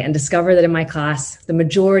first day and discover that in my class, the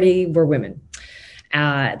majority were women.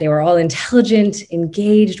 They were all intelligent,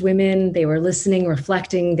 engaged women. They were listening,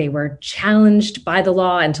 reflecting. They were challenged by the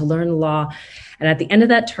law and to learn the law. And at the end of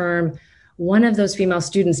that term, one of those female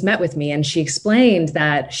students met with me, and she explained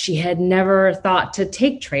that she had never thought to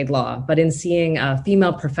take trade law, but in seeing a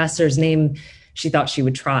female professor's name, she thought she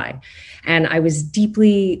would try. And I was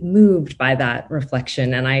deeply moved by that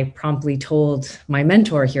reflection. And I promptly told my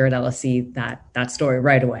mentor here at LSE that story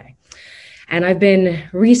right away. And I've been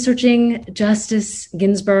researching Justice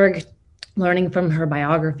Ginsburg, learning from her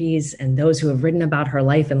biographies and those who have written about her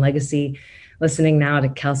life and legacy, listening now to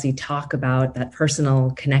Kelsey talk about that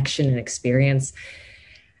personal connection and experience.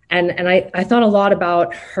 And I thought a lot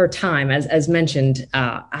about her time, as mentioned,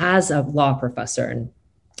 as a law professor. And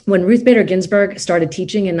when Ruth Bader Ginsburg started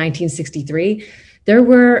teaching in 1963, there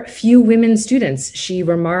were few women students. She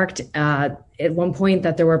remarked at one point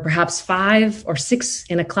that there were perhaps 5 or 6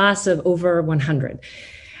 in a class of over 100.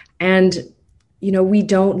 And we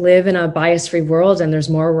don't live in a bias-free world, and there's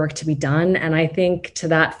more work to be done. And I think to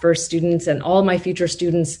that first students and all my future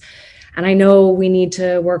students, and I know we need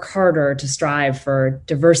to work harder to strive for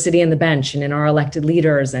diversity in the bench and in our elected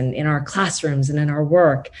leaders and in our classrooms and in our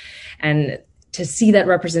work, and to see that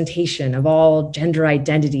representation of all gender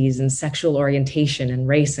identities and sexual orientation and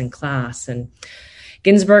race and class. And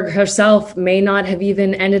Ginsburg herself may not have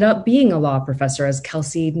even ended up being a law professor, as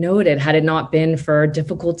Kelsey noted, had it not been for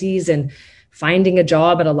difficulties in finding a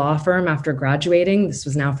job at a law firm after graduating. This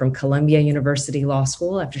was now from Columbia University Law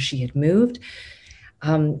School after she had moved.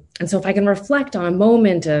 And so if I can reflect on a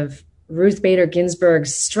moment of Ruth Bader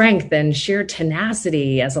Ginsburg's strength and sheer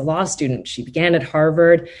tenacity as a law student. She began at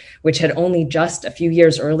Harvard, which had only just a few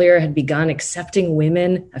years earlier had begun accepting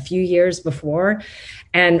women a few years before.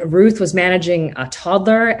 And Ruth was managing a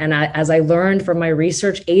toddler. And as I learned from my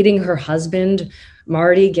research, aiding her husband,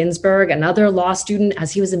 Marty Ginsburg, another law student,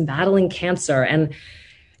 as he was battling cancer. And,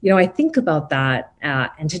 I think about that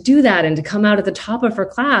and to do that and to come out at the top of her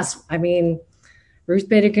class, Ruth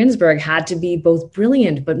Bader Ginsburg had to be both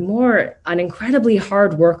brilliant, but more an incredibly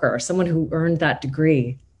hard worker, someone who earned that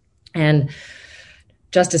degree. And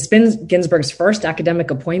Justice Ginsburg's first academic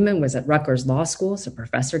appointment was at Rutgers Law School, so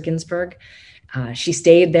Professor Ginsburg. She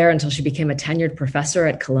stayed there until she became a tenured professor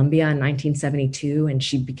at Columbia in 1972, and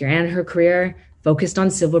she began her career focused on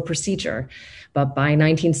civil procedure. But by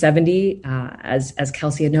 1970, as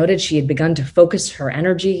Kelsey had noted, she had begun to focus her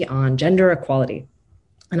energy on gender equality.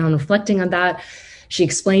 And on reflecting on that, she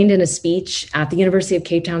explained in a speech at the University of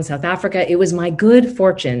Cape Town, South Africa, "It was my good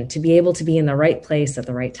fortune to be able to be in the right place at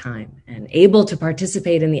the right time and able to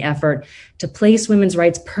participate in the effort to place women's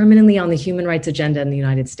rights permanently on the human rights agenda in the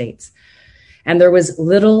United States." And there was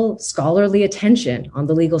little scholarly attention on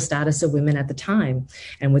the legal status of women at the time.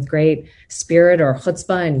 And with great spirit, or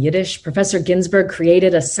chutzpah in Yiddish, Professor Ginsburg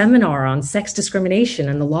created a seminar on sex discrimination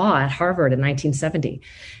and the law at Harvard in 1970.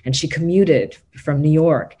 And she commuted from New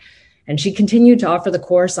York. And she continued to offer the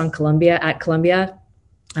course at Columbia,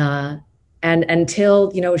 and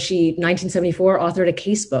until, she, 1974, authored a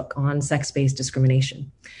casebook on sex-based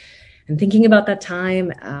discrimination. And thinking about that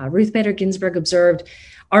time, Ruth Bader Ginsburg observed,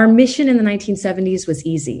 "Our mission in the 1970s was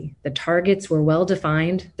easy. The targets were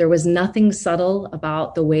well-defined. There was nothing subtle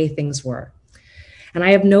about the way things were." And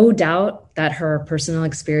I have no doubt that her personal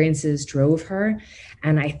experiences drove her.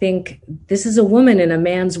 And I think this is a woman in a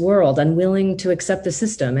man's world, unwilling to accept the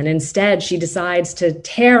system. And instead, she decides to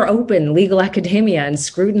tear open legal academia and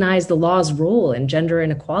scrutinize the law's role in gender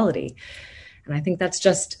inequality. And I think that's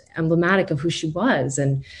just emblematic of who she was.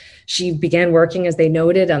 And she began working, as they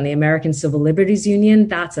noted, on the American Civil Liberties Union.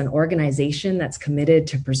 That's an organization that's committed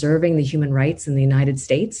to preserving the human rights in the United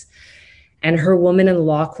States. And her Woman in the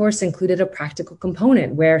Law course included a practical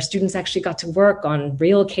component where students actually got to work on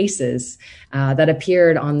real cases that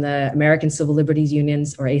appeared on the American Civil Liberties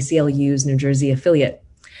Union's, or ACLU's, New Jersey affiliate.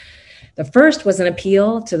 The first was an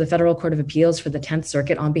appeal to the Federal Court of Appeals for the 10th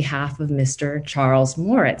Circuit on behalf of Mr. Charles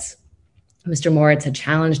Moritz. Mr. Moritz had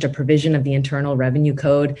challenged a provision of the Internal Revenue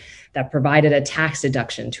Code that provided a tax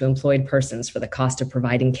deduction to employed persons for the cost of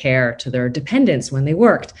providing care to their dependents when they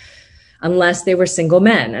worked, unless they were single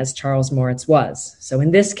men, as Charles Moritz was. So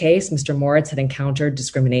in this case, Mr. Moritz had encountered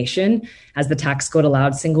discrimination, as the tax code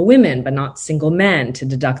allowed single women, but not single men, to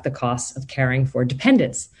deduct the costs of caring for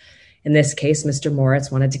dependents. In this case, Mr. Moritz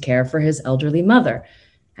wanted to care for his elderly mother,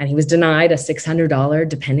 and he was denied a $600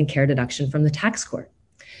 dependent care deduction from the tax court.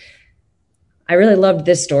 I really loved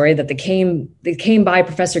this story that came by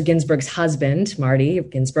Professor Ginsburg's husband, Marty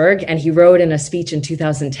Ginsburg, and he wrote in a speech in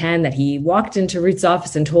 2010 that he walked into Ruth's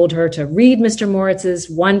office and told her to read Mr. Moritz's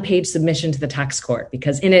one-page submission to the tax court,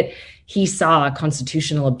 because in it, he saw a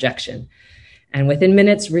constitutional objection. And within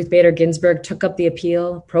minutes, Ruth Bader Ginsburg took up the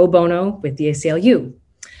appeal pro bono with the ACLU.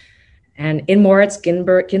 And in Moritz,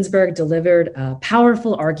 Ginsburg delivered a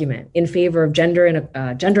powerful argument in favor of gender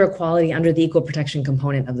equality under the equal protection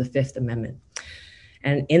component of the Fifth Amendment.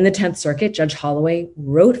 And in the 10th Circuit, Judge Holloway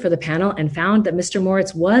wrote for the panel and found that Mr.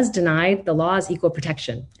 Moritz was denied the law's equal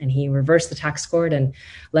protection, and he reversed the tax court and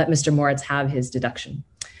let Mr. Moritz have his deduction.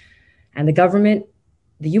 And the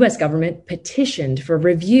U.S. government petitioned for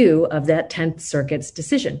review of that 10th Circuit's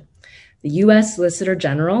decision. The U.S. Solicitor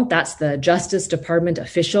General, that's the Justice Department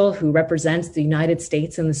official who represents the United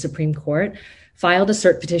States in the Supreme Court, filed a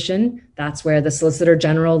cert petition. That's where the Solicitor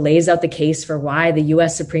General lays out the case for why the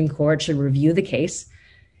U.S. Supreme Court should review the case.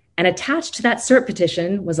 And attached to that cert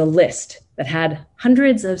petition was a list that had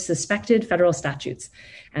hundreds of suspected federal statutes.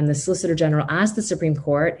 And the Solicitor General asked the Supreme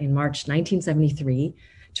Court in March 1973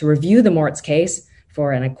 to review the Moritz case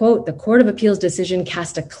for, and I quote, "The Court of Appeals decision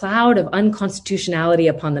cast a cloud of unconstitutionality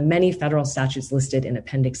upon the many federal statutes listed in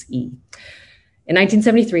Appendix E." In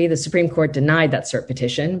 1973, the Supreme Court denied that cert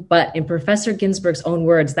petition, but in Professor Ginsburg's own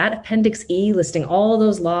words, that Appendix E listing all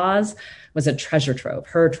those laws was a treasure trove,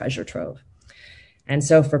 her treasure trove. And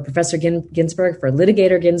so for Professor Ginsburg, for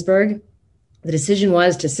litigator Ginsburg, the decision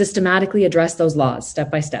was to systematically address those laws step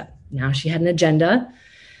by step. Now she had an agenda,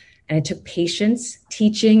 and it took patience,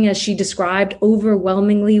 teaching, as she described,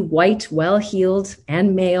 overwhelmingly white, well-heeled,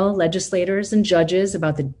 and male legislators and judges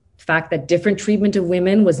about the fact that different treatment of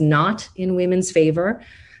women was not in women's favor,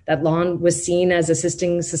 that law was seen as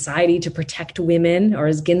assisting society to protect women, or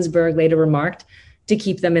as Ginsburg later remarked, to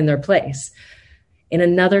keep them in their place. In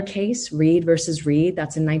another case, Reed versus Reed,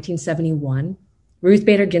 that's in 1971, Ruth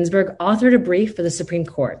Bader Ginsburg authored a brief for the Supreme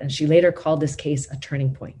Court, and she later called this case a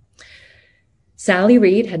turning point. Sally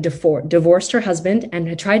Reed had divorced her husband and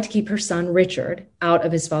had tried to keep her son, Richard, out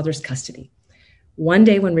of his father's custody. One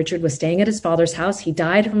day when Richard was staying at his father's house, he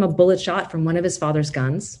died from a bullet shot from one of his father's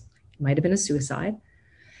guns. It might have been a suicide.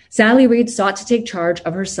 Sally Reed sought to take charge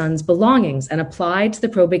of her son's belongings and applied to the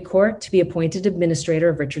probate court to be appointed administrator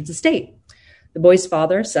of Richard's estate. The boy's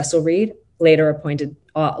father, Cecil Reed, later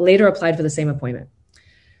applied for the same appointment.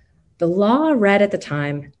 The law read at the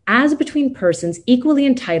time, as between persons equally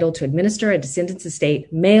entitled to administer a descendant's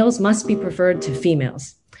estate, males must be preferred to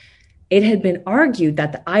females. It had been argued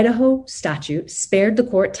that the Idaho statute spared the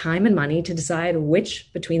court time and money to decide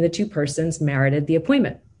which between the two persons merited the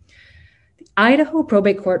appointment. The Idaho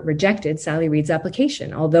probate court rejected Sally Reed's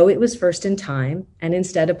application, although it was first in time, and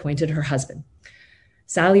instead appointed her husband.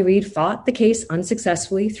 Sally Reed fought the case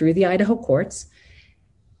unsuccessfully through the Idaho courts.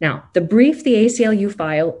 Now, the brief the ACLU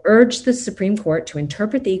filed urged the Supreme Court to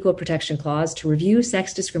interpret the Equal Protection Clause to review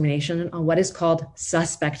sex discrimination on what is called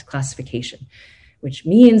suspect classification, which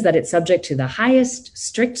means that it's subject to the highest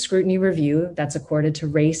strict scrutiny review that's accorded to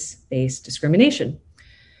race-based discrimination.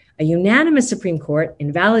 A unanimous Supreme Court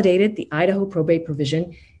invalidated the Idaho probate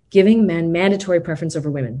provision, giving men mandatory preference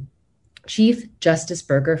over women. Chief Justice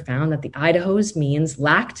Burger found that the Idaho's means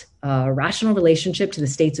lacked a rational relationship to the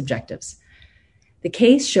state's objectives. The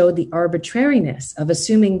case showed the arbitrariness of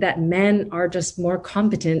assuming that men are just more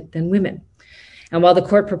competent than women. And while the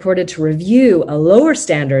court purported to review a lower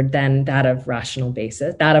standard than that of rational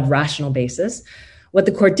basis, what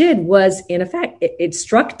the court did was, in effect, it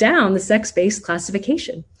struck down the sex-based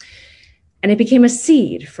classification. And it became a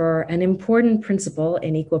seed for an important principle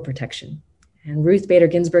in equal protection. And Ruth Bader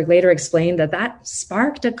Ginsburg later explained that that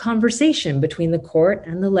sparked a conversation between the court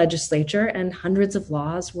and the legislature, and hundreds of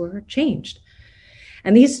laws were changed.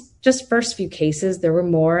 And these just first few cases, there were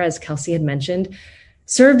more, as Kelsey had mentioned,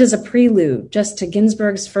 served as a prelude just to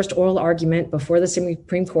Ginsburg's first oral argument before the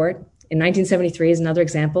Supreme Court. In 1973 is another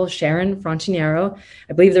example, Sharon Frontinero.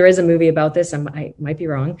 I believe there is a movie about this, I might be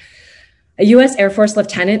wrong. A U.S. Air Force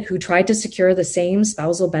lieutenant who tried to secure the same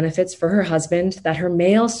spousal benefits for her husband that her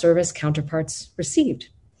male service counterparts received.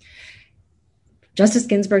 Justice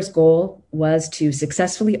Ginsburg's goal was to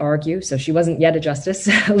successfully argue, so she wasn't yet a justice,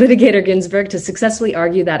 litigator Ginsburg, to successfully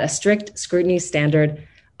argue that a strict scrutiny standard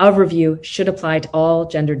of review should apply to all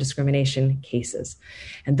gender discrimination cases.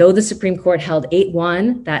 And though the Supreme Court held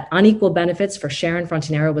 8-1 that unequal benefits for Sharon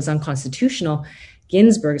Frontinero was unconstitutional,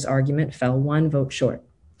 Ginsburg's argument fell one vote short.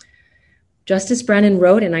 Justice Brennan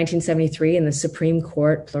wrote in 1973 in the Supreme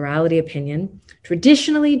Court plurality opinion,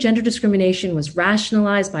 traditionally, gender discrimination was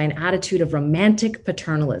rationalized by an attitude of romantic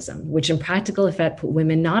paternalism, which in practical effect put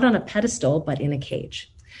women not on a pedestal, but in a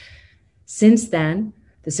cage. Since then,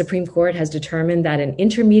 the Supreme Court has determined that an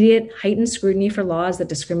intermediate heightened scrutiny for laws that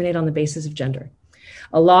discriminate on the basis of gender.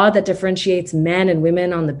 A law that differentiates men and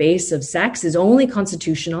women on the basis of sex is only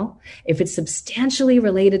constitutional if it's substantially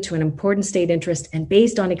related to an important state interest and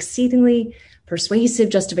based on exceedingly persuasive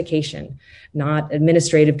justification, not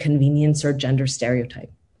administrative convenience or gender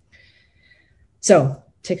stereotype. So,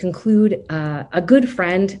 to conclude, a good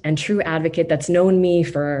friend and true advocate that's known me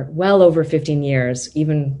for well over 15 years,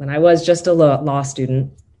 even when I was just a law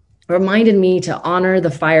student, reminded me to honor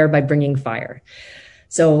the fire by bringing fire.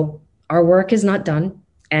 So our work is not done.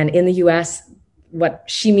 And in the US, what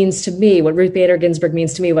she means to me, what Ruth Bader Ginsburg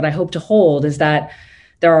means to me, what I hope to hold is that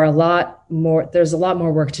there's a lot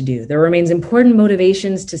more work to do. There remains important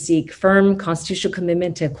motivations to seek firm constitutional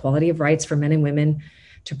commitment to equality of rights for men and women,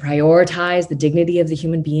 to prioritize the dignity of the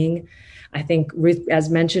human being. I think, as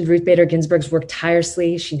mentioned, Ruth Bader Ginsburg's worked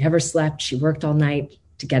tirelessly. She never slept. She worked all night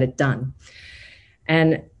to get it done.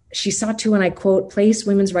 And she sought to, and I quote, place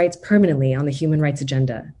women's rights permanently on the human rights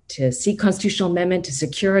agenda, to seek constitutional amendment, to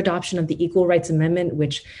secure adoption of the Equal Rights Amendment,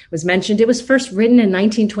 which was mentioned. It was first written in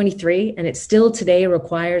 1923, and it still today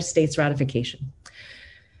requires states' ratification.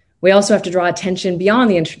 We also have to draw attention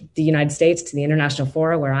beyond the United States to the international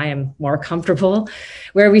fora, where I am more comfortable,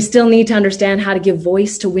 where we still need to understand how to give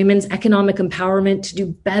voice to women's economic empowerment, to do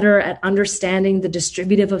better at understanding the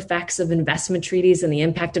distributive effects of investment treaties and the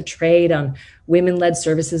impact of trade on women-led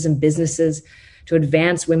services and businesses, to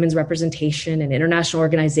advance women's representation in international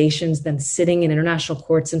organizations, then sitting in international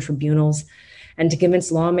courts and tribunals, and to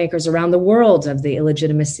convince lawmakers around the world of the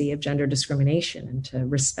illegitimacy of gender discrimination and to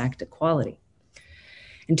respect equality.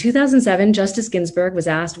 In 2007, Justice Ginsburg was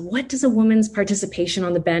asked, what does a woman's participation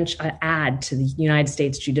on the bench add to the United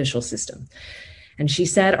States judicial system? And she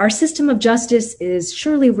said, our system of justice is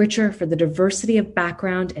surely richer for the diversity of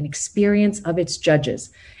background and experience of its judges.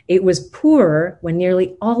 It was poorer when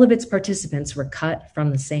nearly all of its participants were cut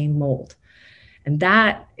from the same mold. And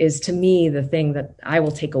that is, to me, the thing that I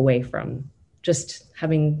will take away from just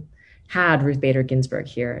having had Ruth Bader Ginsburg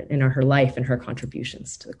here in her life and her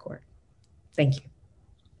contributions to the court. Thank you.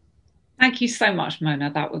 Thank you so much,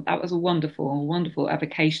 Mona. That was a wonderful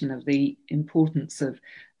evocation of the importance of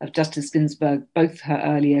Justice Ginsburg, both her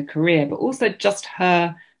earlier career, but also just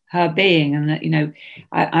her being. And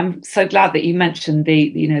I'm so glad that you mentioned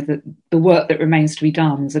the work that remains to be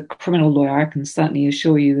done. As a criminal lawyer, I can certainly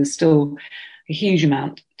assure you there's still a huge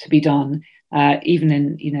amount to be done,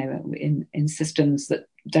 even in systems that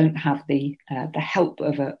don't have the help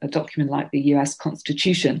of a document like the US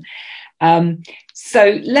Constitution.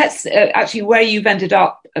 So let's actually, where you've ended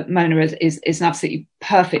up, Mona, is an absolutely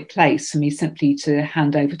perfect place for me simply to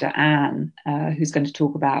hand over to Anne, who's going to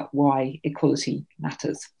talk about why equality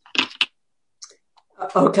matters.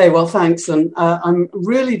 Okay, well, thanks, and I'm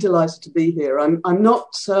really delighted to be here. I'm not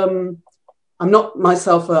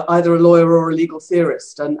myself either a lawyer or a legal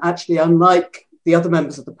theorist, and actually, unlike the other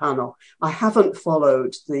members of the panel, I haven't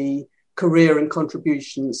followed the career and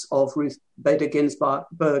contributions of Ruth Bader Ginsburg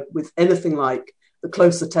with anything like the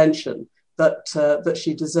close attention that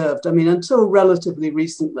she deserved. I mean, until relatively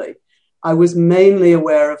recently, I was mainly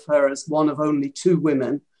aware of her as one of only two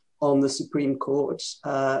women on the Supreme Court,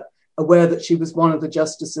 aware that she was one of the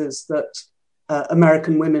justices that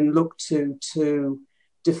American women looked to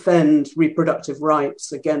defend reproductive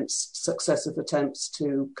rights against successive attempts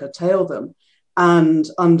to curtail them. And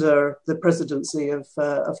under the presidency of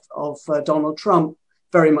Donald Trump,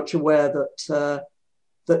 very much aware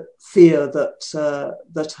that fear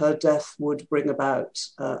that her death would bring about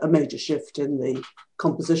a major shift in the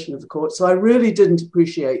composition of the court. So I really didn't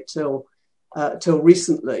appreciate till till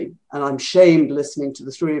recently, and I'm shamed listening to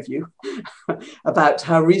the three of you about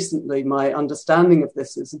how recently my understanding of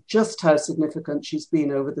this is, just how significant she's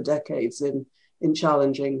been over the decades in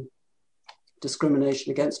challenging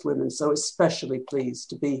discrimination against women. So especially pleased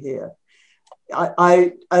to be here.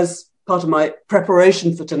 I as part of my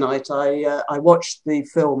preparation for tonight, I watched the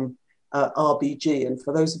film RBG, and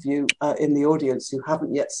for those of you in the audience who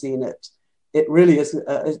haven't yet seen it, it really is.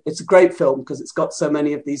 It's a great film because it's got so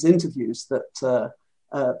many of these interviews that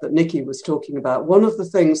Nikki was talking about. One of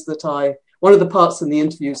the parts in the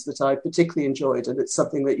interviews that I particularly enjoyed, and it's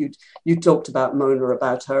something that you talked about, Mona,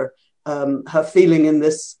 about her feeling in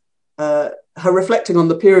this, her reflecting on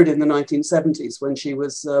the period in the 1970s when she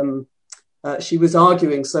was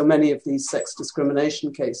arguing so many of these sex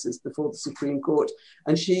discrimination cases before the Supreme Court,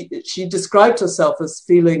 and she described herself as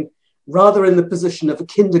feeling rather in the position of a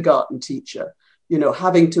kindergarten teacher,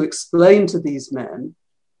 having to explain to these men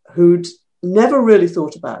who'd never really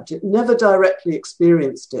thought about it, never directly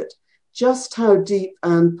experienced it, just how deep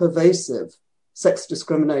and pervasive sex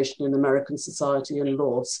discrimination in American society and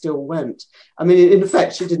law still went. I mean, in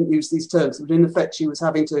effect, she didn't use these terms, but in effect, she was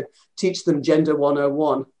having to teach them Gender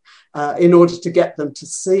 101 in order to get them to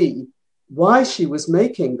see why she was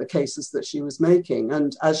making the cases that she was making.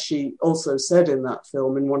 And as she also said in that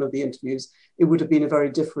film, in one of the interviews, it would have been a very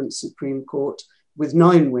different Supreme Court with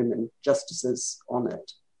 9 women justices on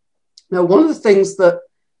it. Now, one of the things that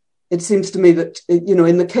it seems to me that,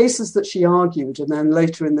 in the cases that she argued and then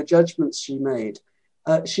later in the judgments she made,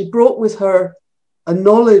 she brought with her a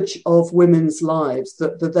knowledge of women's lives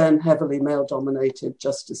that the then heavily male-dominated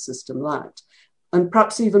justice system lacked. And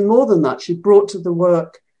perhaps even more than that, she brought to the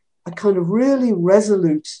work a kind of really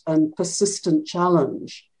resolute and persistent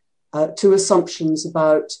challenge to assumptions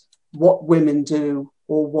about what women do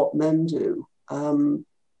or what men do.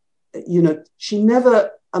 She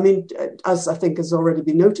never, as I think has already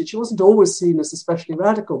been noted, she wasn't always seen as especially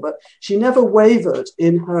radical, but she never wavered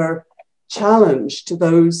in her challenge to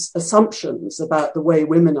those assumptions about the way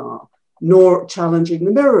women are, nor challenging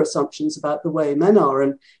the mirror assumptions about the way men are.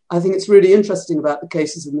 And I think it's really interesting about the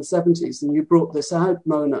cases in the 70s, and you brought this out,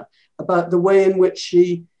 Mona, about the way in which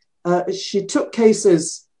she took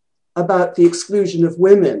cases about the exclusion of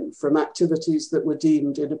women from activities that were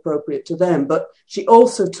deemed inappropriate to them, but she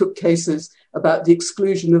also took cases about the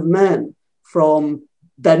exclusion of men from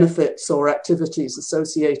benefits or activities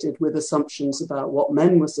associated with assumptions about what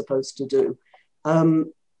men were supposed to do.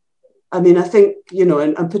 I think,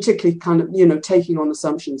 and particularly kind of, taking on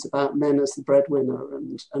assumptions about men as the breadwinner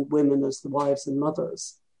and women as the wives and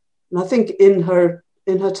mothers. And I think in her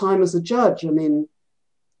time as a judge,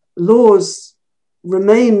 laws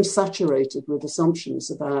remained saturated with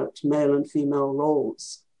assumptions about male and female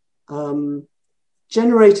roles,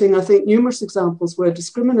 generating, I think, numerous examples where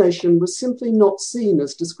discrimination was simply not seen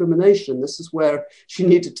as discrimination. This is where she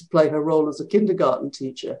needed to play her role as a kindergarten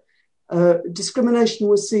teacher. Discrimination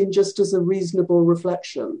was seen just as a reasonable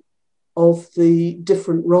reflection of the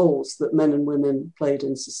different roles that men and women played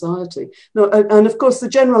in society. Now, and of course, the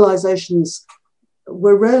generalizations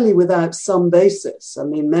were rarely without some basis.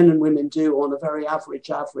 Men and women do, on a very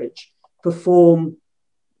average, perform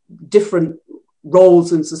different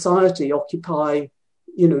roles in society, occupy,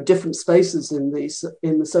 different spaces in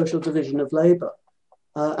the social division of labor,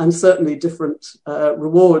 and certainly different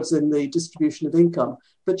rewards in the distribution of income.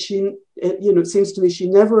 But it seems to me she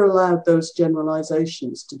never allowed those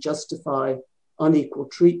generalizations to justify unequal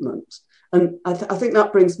treatment. And I think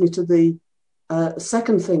that brings me to the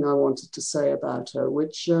second thing I wanted to say about her,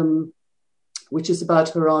 which is about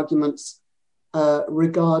her arguments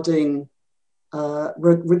regarding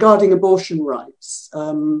abortion rights,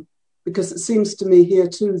 because it seems to me here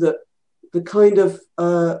too that the kind of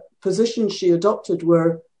positions she adopted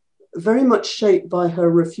were very much shaped by her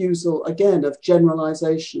refusal, again, of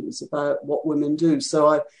generalizations about what women do.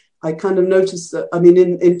 So I kind of noticed that,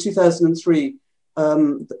 in 2003,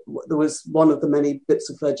 there was one of the many bits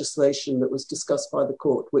of legislation that was discussed by the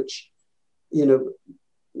court, which,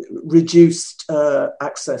 reduced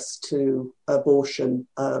access to abortion,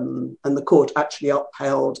 and the court actually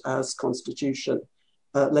upheld as constitution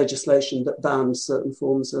legislation that banned certain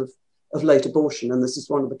forms of late abortion. And this is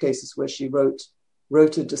one of the cases where she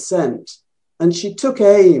wrote a dissent. And she took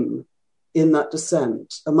aim in that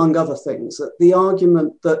dissent, among other things, at the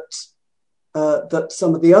argument that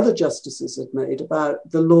some of the other justices had made about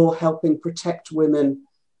the law helping protect women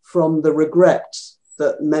from the regret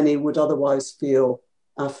that many would otherwise feel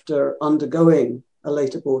after undergoing a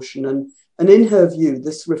late abortion. And in her view,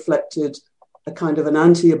 this reflected a kind of an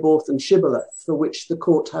anti-abortion shibboleth for which the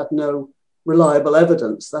court had no reliable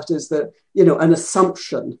evidence. That is that, an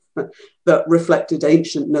assumption that reflected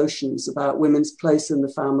ancient notions about women's place in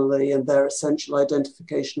the family and their essential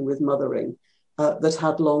identification with mothering that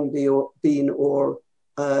had long been or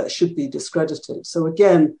should be discredited. So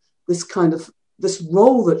again, this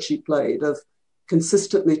role that she played of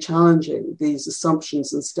consistently challenging these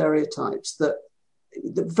assumptions and stereotypes that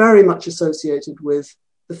very much associated with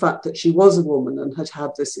the fact that she was a woman and had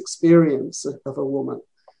had this experience of a woman.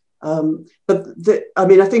 I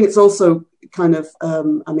think it's also kind of,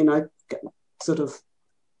 I sort of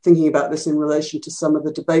thinking about this in relation to some of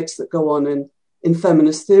the debates that go on in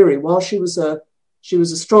feminist theory. While she was a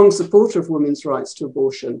strong supporter of women's rights to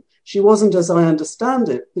abortion, she wasn't, as I understand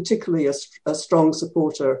it, particularly a strong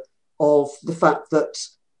supporter of the fact that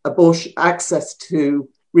abortion access to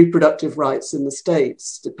reproductive rights in the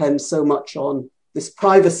States depends so much on this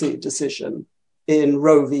privacy decision in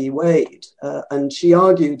Roe v. Wade. And she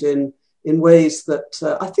argued in ways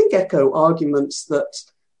that I think echo arguments that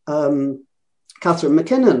Catherine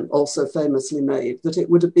McKinnon also famously made, that it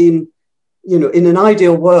would have been, in an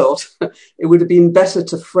ideal world, it would have been better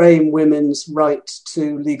to frame women's right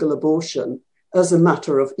to legal abortion as a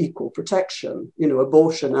matter of equal protection,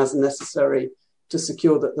 abortion as necessary to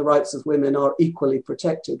secure that the rights of women are equally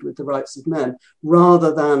protected with the rights of men,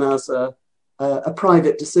 rather than as a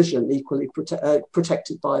private decision equally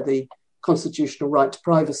protected by the constitutional right to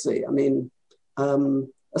privacy.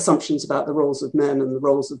 Assumptions about the roles of men and the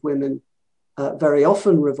roles of women very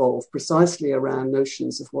often revolve precisely around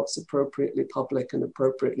notions of what's appropriately public and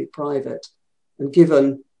appropriately private. And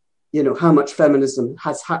given, how much feminism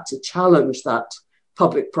has had to challenge that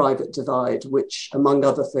public-private divide, which, among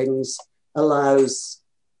other things, allows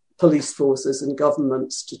police forces and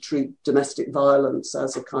governments to treat domestic violence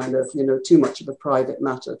as a kind of, too much of a private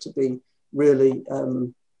matter to be really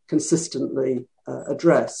consistently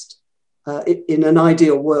addressed. In an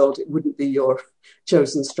ideal world, it wouldn't be your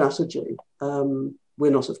chosen strategy.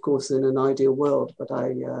 We're not, of course, in an ideal world, but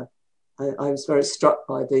I was very struck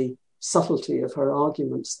by the subtlety of her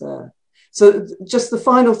arguments there. So just the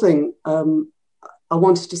final thing I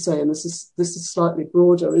wanted to say, and this is slightly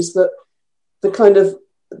broader, is that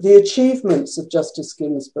the achievements of Justice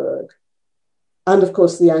Ginsburg, and of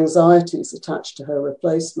course the anxieties attached to her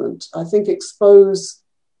replacement, I think expose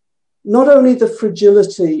not only the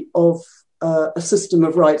fragility of a system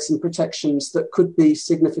of rights and protections that could be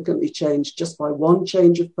significantly changed just by one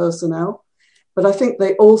change of personnel, but I think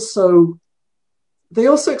they also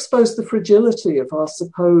expose the fragility of our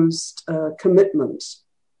supposed commitment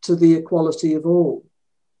to the equality of all.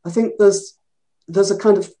 I think there's a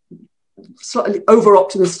kind of slightly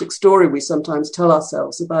over-optimistic story we sometimes tell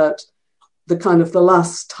ourselves about the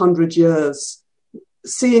last 100 years,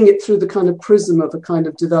 seeing it through the kind of prism of a kind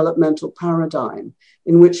of developmental paradigm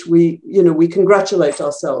in which we congratulate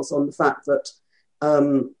ourselves on the fact that,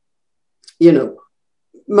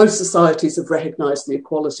 most societies have recognized the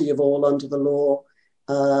equality of all under the law,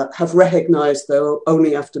 have recognized, though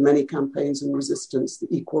only after many campaigns and resistance, the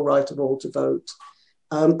equal right of all to vote.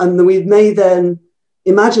 And we may then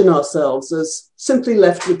imagine ourselves as simply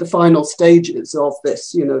left with the final stages of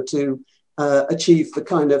this, to achieve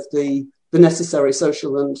the necessary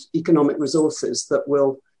social and economic resources that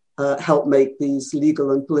will help make these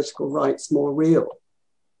legal and political rights more real.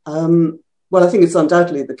 Well, I think it's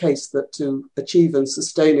undoubtedly the case that to achieve and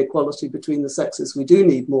sustain equality between the sexes, we do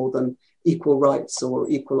need more than equal rights or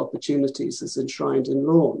equal opportunities as enshrined in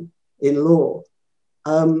law.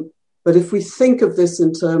 But if we think of this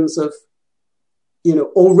in terms of,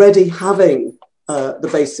 already having the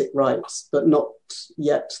basic rights, but not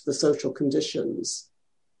yet the social conditions,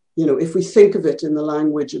 if we think of it in the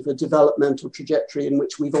language of a developmental trajectory in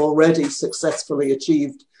which we've already successfully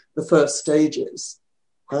achieved the first stages,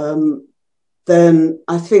 then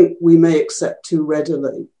I think we may accept too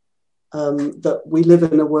readily that we live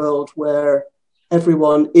in a world where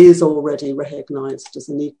everyone is already recognized as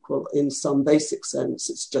an equal in some basic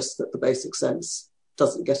sense. It's just that the basic sense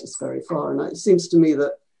doesn't get us very far. And it seems to me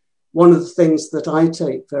that one of the things that I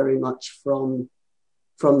take very much from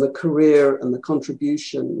the career and the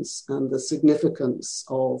contributions and the significance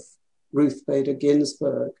of Ruth Bader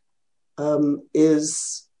Ginsburg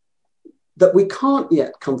is that we can't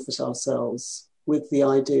yet comfort ourselves with the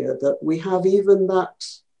idea that we have even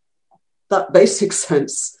that basic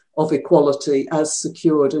sense of equality as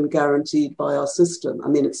secured and guaranteed by our system. I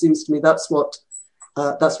mean, it seems to me that's what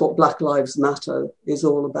Black Lives Matter is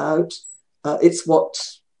all about. It's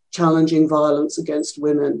what challenging violence against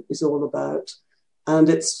women is all about. And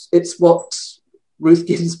it's what Ruth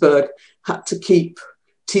Ginsburg had to keep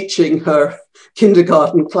teaching her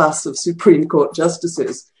kindergarten class of Supreme Court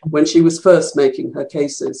justices when she was first making her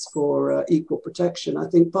cases for equal protection. I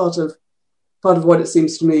think part of what it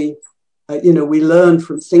seems to me, we learn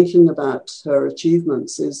from thinking about her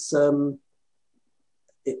achievements is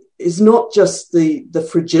not just the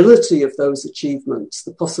fragility of those achievements,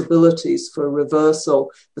 the possibilities for reversal,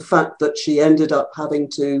 the fact that she ended up having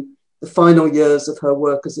to, the final years of her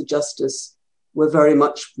work as a justice were very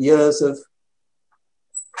much years of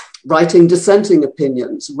writing dissenting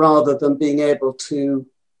opinions rather than being able to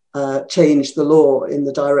change the law in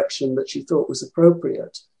the direction that she thought was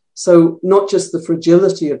appropriate. So not just the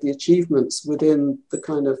fragility of the achievements within the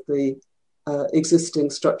kind of the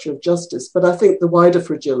existing structure of justice, but I think the wider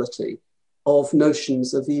fragility of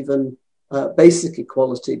notions of even basic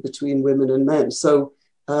equality between women and men. So,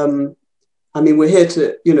 we're here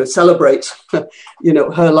to, celebrate,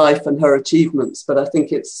 her life and her achievements, but I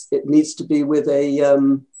think it needs to be with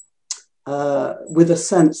a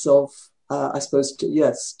sense of, I suppose,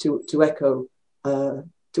 to echo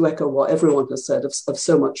what everyone has said of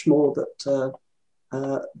so much more that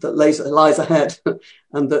lies ahead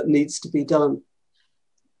and that needs to be done.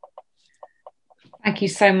 Thank you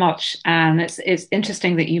so much, Anne. It's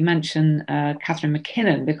interesting that you mention Catherine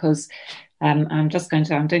MacKinnon, because I'm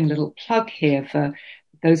doing a little plug here for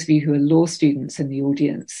those of you who are law students in the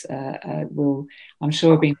audience. Will, I'm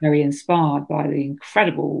sure, be very inspired by the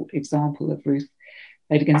incredible example of Ruth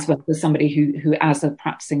Bader Ginsburg as somebody who, as a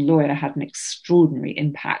practicing lawyer, had an extraordinary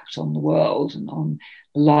impact on the world and on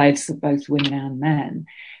the lives of both women and men.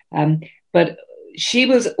 But she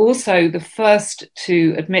was also the first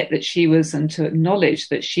to admit that she was, and to acknowledge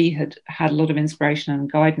that she had had a lot of inspiration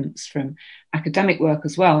and guidance from academic work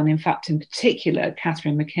as well. And in fact, in particular,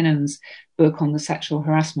 Catherine MacKinnon's book on the sexual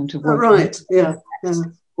harassment of women.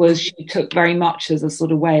 Was she took very much as a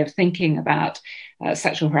sort of way of thinking about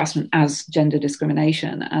sexual harassment as gender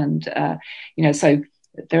discrimination. And, so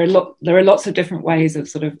there are lots of different ways of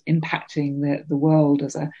sort of impacting the world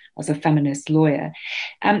as a feminist lawyer.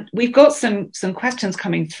 We've got some questions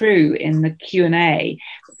coming through in the Q&A.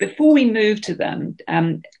 Before we move to them,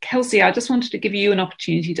 Kelsey, I just wanted to give you an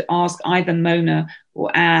opportunity to ask either Mona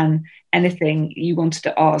or Anne anything you wanted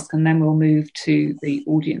to ask, and then we'll move to the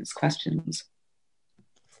audience questions.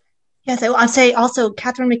 Yes, I'll say also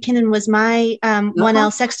Catherine MacKinnon was my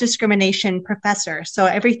 1L sex discrimination professor. So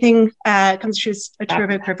everything comes through a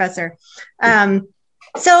terrific professor. Anne,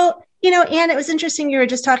 it was interesting. You were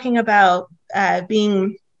just talking about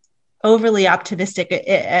being overly optimistic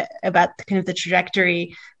about kind of the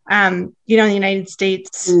trajectory. In the United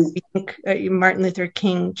States, I think Martin Luther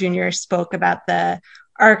King Jr. spoke about the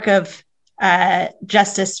arc of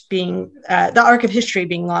justice being the arc of history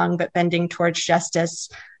being long but bending towards justice.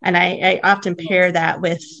 And I often pair that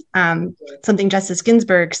with something Justice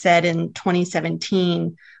Ginsburg said in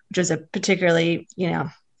 2017, which was a particularly,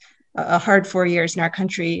 a hard 4 years in our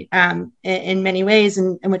country in many ways.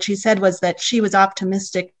 And what she said was that she was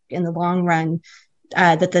optimistic in the long run,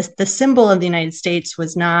 that the symbol of the United States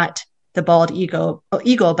was not the bald eagle,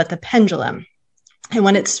 but the pendulum. And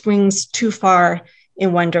when it swings too far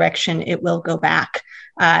in one direction, it will go back.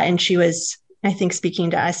 And she was, I think,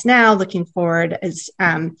 speaking to us now, looking forward, as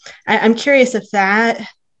I'm curious if that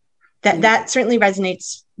certainly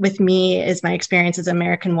resonates with me as my experience as an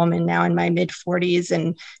American woman now in my mid 40s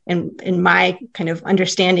and in my kind of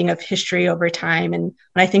understanding of history over time. And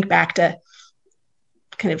when I think back to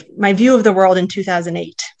kind of my view of the world in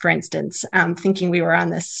 2008, for instance, thinking we were on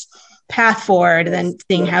this path forward and then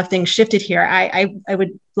seeing how things shifted here, I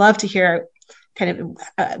would love to hear kind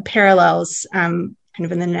of parallels kind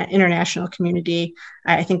of in the international community.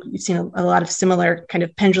 I think we've seen a lot of similar kind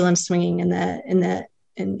of pendulum swinging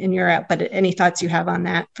in Europe, but any thoughts you have on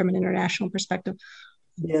that from an international perspective?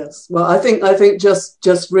 Yes, well, I think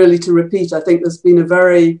just really to repeat, I think there's been a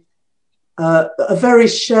very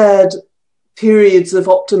shared periods of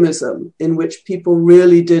optimism in which people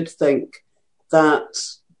really did think that,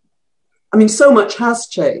 so much has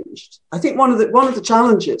changed. I think one of the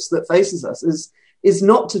challenges that faces us is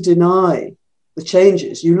not to deny the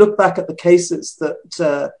changes. You look back at the cases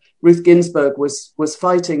that Ruth Ginsburg was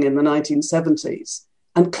fighting in the 1970s,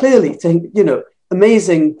 and clearly think,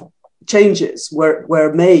 amazing changes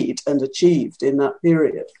were made and achieved in that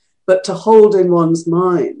period. But to hold in one's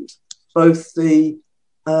mind both the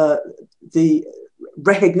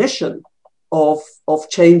recognition of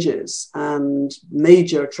changes and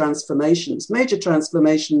major transformations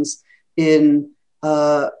in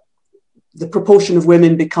the proportion of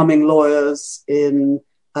women becoming lawyers, in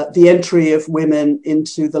the entry of women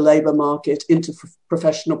into the labour market, into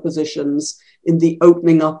professional positions, in the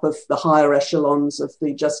opening up of the higher echelons of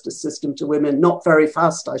the justice system to women. Not very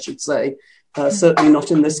fast, I should say. Certainly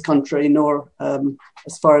not in this country, nor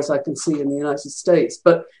as far as I can see in the United States.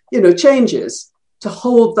 But, changes, to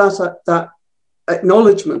hold that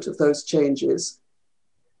acknowledgement of those changes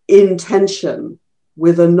in tension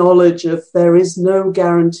with a knowledge of there is no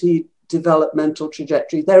guaranteed developmental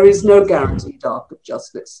trajectory. There is no guaranteed arc of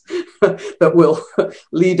justice that will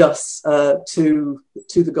lead us to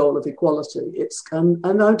the goal of equality. And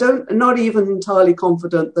I'm not even entirely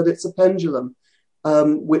confident that it's a pendulum,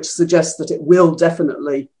 which suggests that it will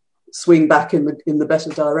definitely swing back in the better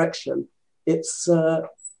direction. It's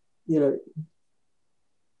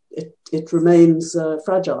it remains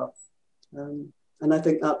fragile, and I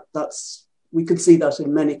think that's we could see that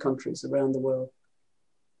in many countries around the world.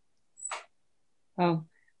 Well,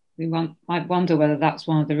 might wonder whether that's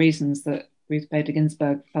one of the reasons that Ruth Bader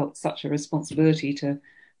Ginsburg felt such a responsibility to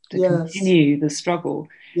continue the struggle.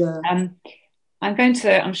 Yeah.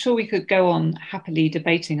 I'm sure we could go on happily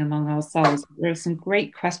debating among ourselves. There are some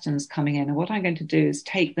great questions coming in, and what I'm going to do is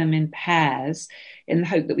take them in pairs in the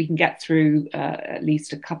hope that we can get through at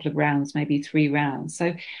least a couple of rounds, maybe 3 rounds.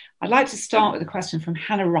 So I'd like to start with a question from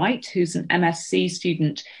Hannah Wright, who's an MSc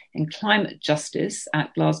student in climate justice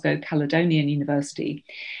at Glasgow Caledonian University.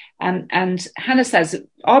 And Hannah says that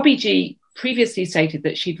RBG previously stated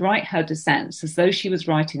that she'd write her dissents as though she was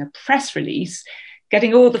writing a press release,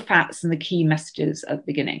 getting all the facts and the key messages at the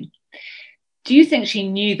beginning. Do you think she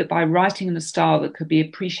knew that by writing in a style that could be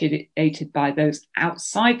appreciated by those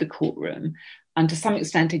outside the courtroom, and to some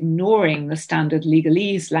extent ignoring the standard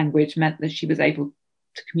legalese language, meant that she was able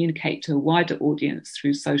to communicate to a wider audience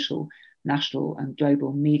through social, national and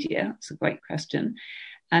global media? It's a great question.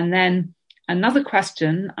 And then another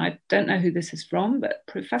question, I don't know who this is from, but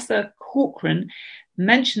Professor Corcoran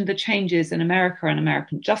mentioned the changes in America and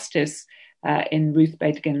American justice in Ruth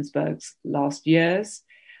Bader Ginsburg's last years.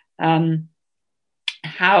 We're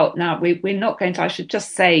not going to, I should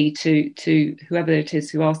just say to whoever it is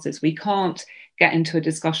who asked this, we can't get into a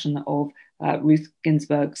discussion of Ruth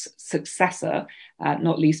Ginsburg's successor,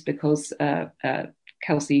 not least because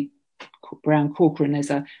Kelsey Brown Corcoran is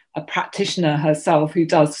a practitioner herself who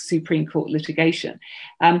does Supreme Court litigation.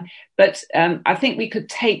 But I think we could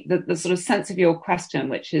take the sort of sense of your question,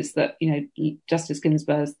 which is that, Justice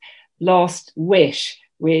Ginsburg's last wish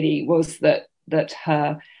really was that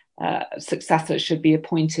her successor should be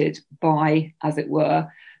appointed by, as it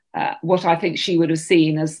were, what I think she would have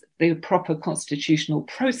seen as the proper constitutional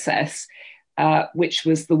process, which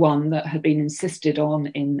was the one that had been insisted on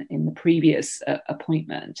in the previous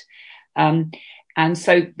appointment. And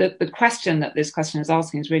so the question that this question is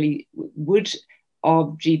asking is really, would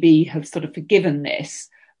RGB have sort of forgiven this?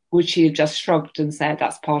 Would she have just shrugged and said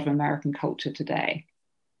that's part of American culture today?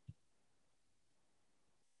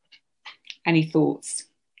 Any thoughts,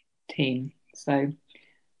 team? So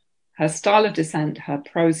her style of dissent, her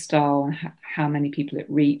prose style, and how many people it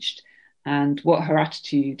reached, and what her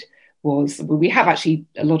attitude was. We have actually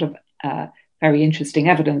a lot of very interesting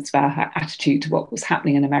evidence about her attitude to what was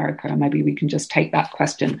happening in America, and maybe we can just take that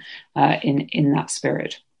question in that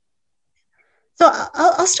spirit. So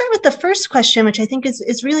I'll start with the first question, which I think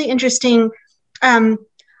is really interesting.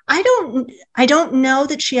 I don't know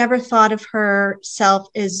that she ever thought of herself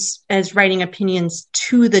as writing opinions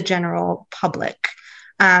to the general public.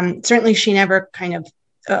 Certainly, she never kind of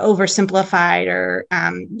oversimplified, or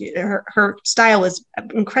her style was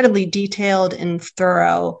incredibly detailed and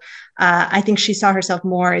thorough. I think she saw herself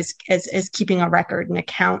more as keeping a record, an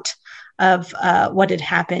account of what had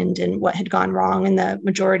happened and what had gone wrong in the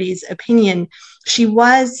majority's opinion. She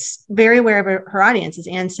was very aware of her audience. As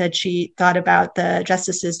Anne said, she thought about the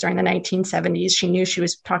justices during the 1970s. She knew she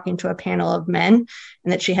was talking to a panel of men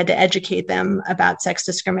and that she had to educate them about sex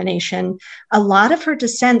discrimination. A lot of her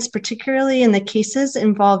dissents, particularly in the cases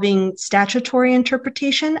involving statutory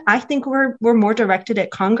interpretation, I think were more directed at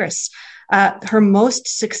Congress. Her most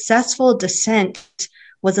successful dissent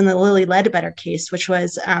was in the Lilly Ledbetter case, which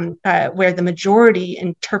was where the majority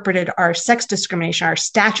interpreted our sex discrimination, our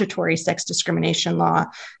statutory sex discrimination law,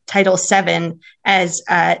 Title VII, as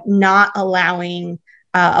not allowing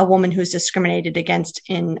a woman who's discriminated against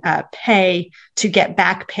in pay to get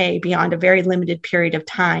back pay beyond a very limited period of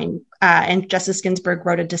time. And Justice Ginsburg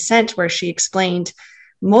wrote a dissent where she explained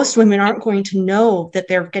most women aren't going to know that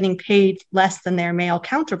they're getting paid less than their male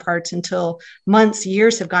counterparts until months,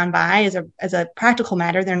 years have gone by. As a practical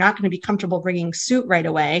matter, they're not going to be comfortable bringing suit right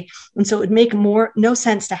away. And so it would make no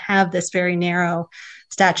sense to have this very narrow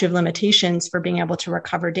statute of limitations for being able to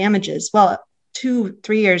recover damages. Well,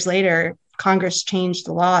 2-3 years later, Congress changed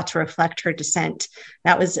the law to reflect her dissent.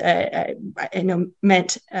 That was,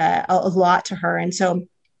 meant a lot to her. And so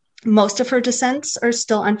most of her dissents are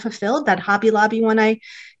still unfulfilled. That Hobby Lobby one I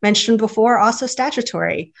mentioned before, also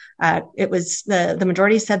statutory. It was the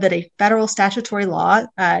majority said that a federal statutory law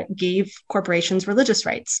gave corporations religious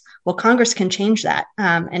rights. Well, Congress can change that.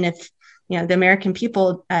 And if the American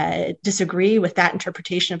people disagree with that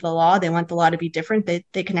interpretation of the law, they want the law to be different,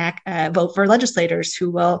 they can vote for legislators who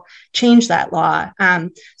will change that law.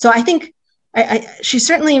 So I think she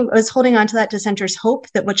certainly was holding on to that dissenter's hope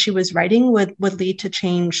that what she was writing would lead to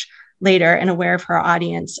change later and aware of her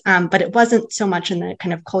audience. But it wasn't so much in the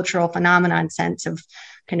kind of cultural phenomenon sense of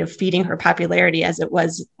kind of feeding her popularity as it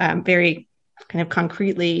was very kind of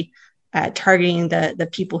concretely targeting the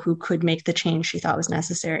people who could make the change she thought was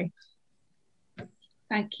necessary.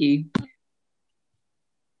 Thank you.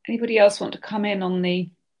 Anybody else want to come in on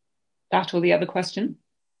that or the other question?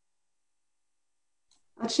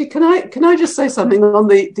 Actually, can I just say something on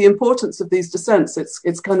the importance of these dissents?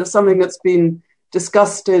 It's kind of something that's been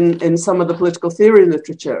discussed in some of the political theory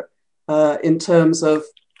literature in terms of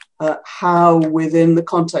how within the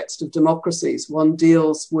context of democracies one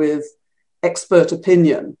deals with expert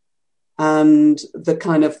opinion and the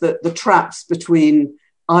kind of the traps between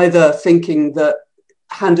either thinking that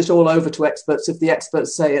hand it all over to experts, if the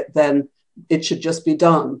experts say it, then it should just be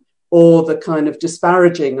done, or the kind of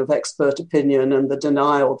disparaging of expert opinion and the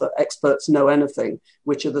denial that experts know anything,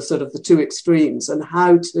 which are the sort of the two extremes, and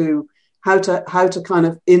how to kind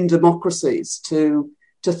of in democracies to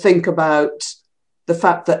think about the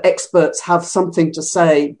fact that experts have something to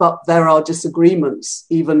say, but there are disagreements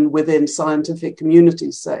even within scientific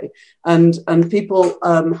communities, say, and people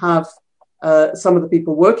have some of the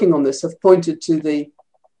people working on this have pointed to the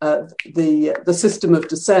system of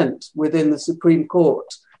dissent within the Supreme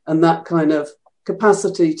Court, and that kind of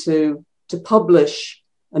capacity to publish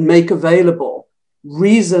and make available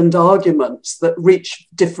reasoned arguments that reach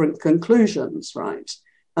different conclusions, right?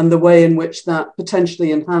 And the way in which that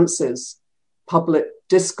potentially enhances public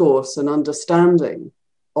discourse and understanding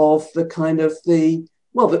of the kind of the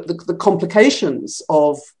complications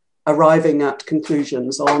of arriving at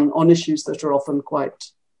conclusions on issues that are often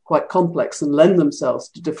quite complex and lend themselves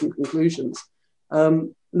to different conclusions.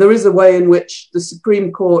 There is a way in which the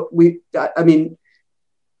Supreme Court,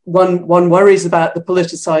 one worries about the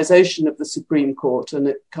politicization of the Supreme Court and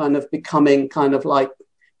it kind of becoming kind of like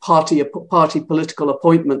party political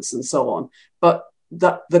appointments and so on. But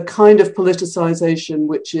that the kind of politicization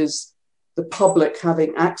which is the public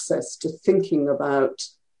having access to thinking about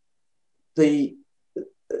the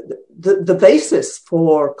basis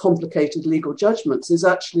for complicated legal judgments is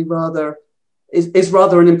actually rather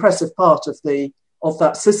an impressive part of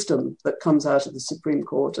that system that comes out of the Supreme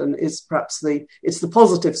Court, and is perhaps it's the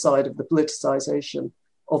positive side of the politicization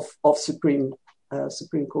of Supreme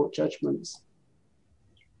Court judgments.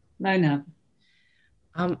 Mona.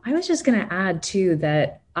 I was just going to add too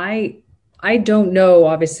that I don't know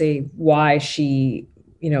obviously why she,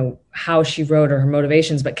 how she wrote or her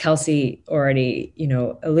motivations, but Kelsey already,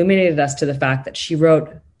 illuminated us to the fact that she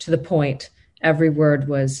wrote to the point. Every word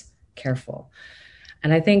was careful.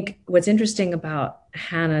 And I think what's interesting about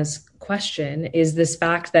Hannah's question is this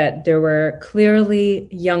fact that there were clearly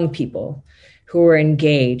young people who were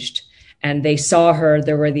engaged and they saw her.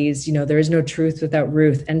 There were these, there is no truth without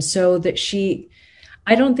Ruth. And so that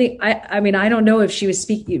I don't know if she was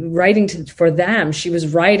writing for them. She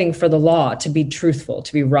was writing for the law to be truthful,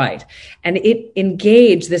 to be right. And it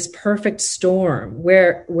engaged this perfect storm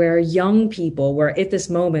where young people were at this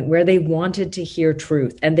moment where they wanted to hear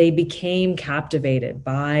truth and they became captivated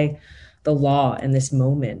by the law in this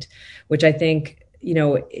moment, which I think,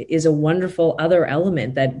 is a wonderful other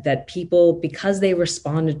element that people, because they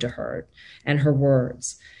responded to her and her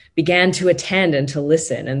words, began to attend and to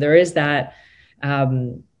listen. And there is that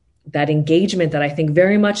engagement that I think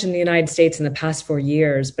very much in the United States in the past 4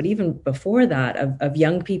 years, but even before that, of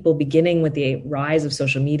young people beginning with the rise of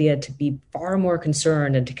social media to be far more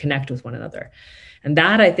concerned and to connect with one another. And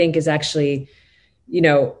that I think is actually,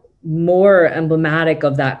 more emblematic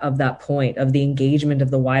of that point of the engagement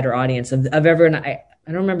of the wider audience of everyone. I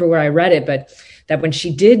don't remember where I read it, but that when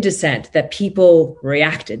she did dissent, that people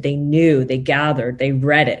reacted, they knew, they gathered, they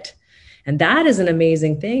read it. And that is an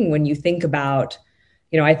amazing thing when you think about,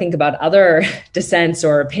 I think about other dissents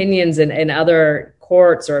or opinions in other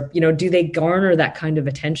courts, or, do they garner that kind of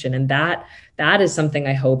attention? And that is something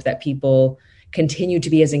I hope that people continue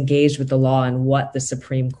to be as engaged with the law and what the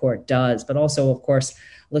Supreme Court does, but also, of course,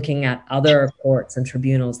 looking at other courts and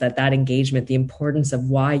tribunals, that engagement, the importance of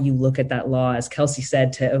why you look at that law, as Kelsey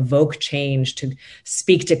said, to evoke change, to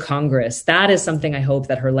speak to Congress. That is something I hope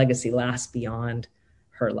that her legacy lasts beyond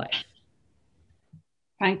her life.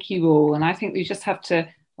 Thank you all. And I think we just have to,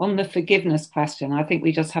 on the forgiveness question, I think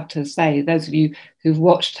we just have to say, those of you who've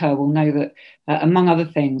watched her will know that, among other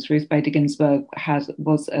things, Ruth Bader Ginsburg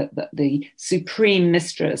was the supreme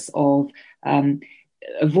mistress of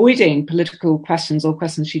avoiding political questions or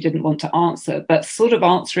questions she didn't want to answer, but sort of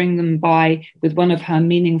answering them with one of her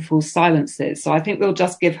meaningful silences. So I think we'll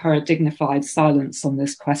just give her a dignified silence on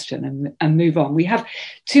this question and move on. We have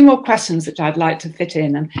two more questions which I'd like to fit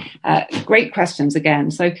in, and great questions again.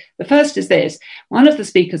 So the first is this. One of the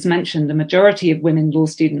speakers mentioned a majority of women law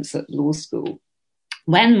students at law school.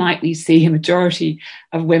 When might we see a majority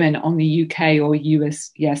of women on the UK or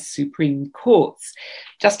US Supreme Courts?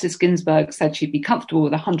 Justice Ginsburg said she'd be comfortable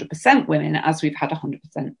with 100% women, as we've had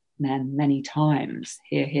 100% men many times.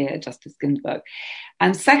 Hear, hear, Justice Ginsburg.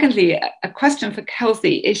 And secondly, a question for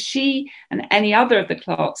Kelsey. Is she and any other of the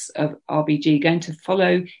clerks of RBG going to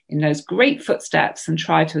follow in those great footsteps and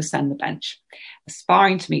try to ascend the bench,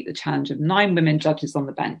 aspiring to meet the challenge of 9 women judges on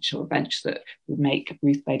the bench, or a bench that would make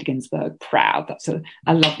Ruth Bader Ginsburg proud? That's a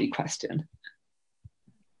lovely question.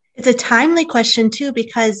 It's a timely question, too,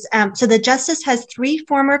 because so the justice has 3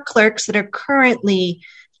 former clerks that are currently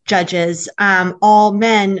judges, all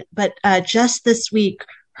men, but just this week,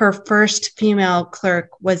 her first female clerk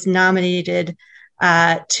was nominated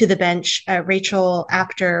to the bench. Rachel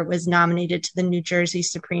Apter was nominated to the New Jersey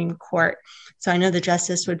Supreme Court. So I know the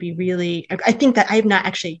justice would be really, I think that I'm not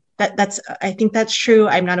actually, I think that's true.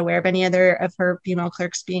 I'm not aware of any other of her female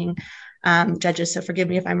clerks being judges. So forgive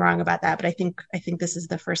me if I'm wrong about that, but I think this is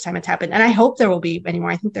the first time it's happened. And I hope there will be many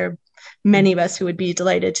more. I think there are many of us who would be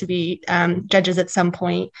delighted to be judges at some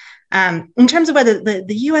point. In terms of whether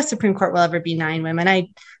the U.S. Supreme Court will ever be 9 women,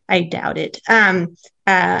 I doubt it.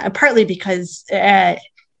 Partly because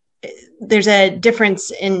there's a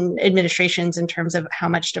difference in administrations in terms of how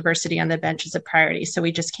much diversity on the bench is a priority. So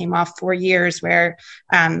we just came off 4 years where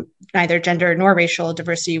neither gender nor racial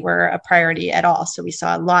diversity were a priority at all. So we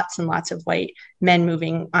saw lots and lots of white men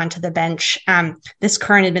moving onto the bench. This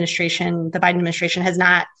current administration, the Biden administration, has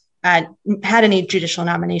not had any judicial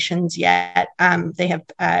nominations yet. They have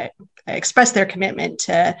expressed their commitment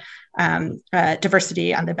to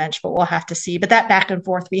diversity on the bench, but we'll have to see. But that back and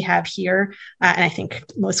forth we have here, and I think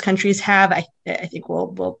most countries have, I think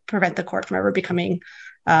will prevent the court from ever becoming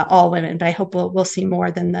all women. But I hope we'll see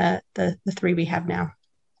more than the 3 we have now.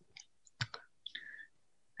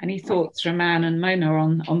 Any thoughts, Roman and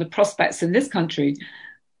Mona, on the prospects in this country?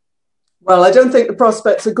 Well, I don't think the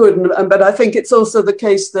prospects are good, but I think it's also the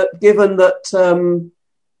case that given that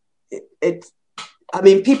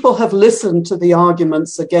people have listened to the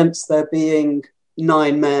arguments against there being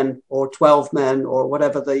 9 men or 12 men or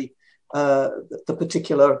whatever the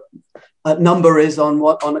particular number is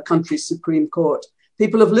on a country's Supreme Court.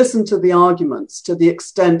 People have listened to the arguments to the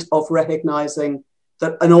extent of recognizing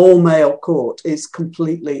that an all-male court is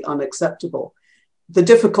completely unacceptable. The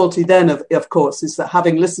difficulty then, of course, is that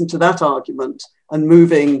having listened to that argument and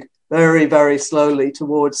moving very, very slowly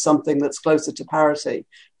towards something that's closer to parity,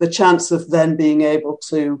 the chance of then being able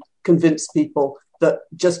to convince people that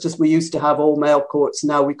just as we used to have all male courts,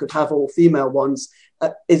 now we could have all female ones,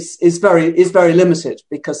 is very limited,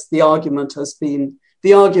 because the argument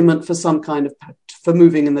for some kind of, for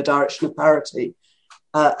moving in the direction of parity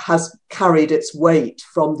has carried its weight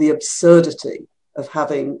from the absurdity of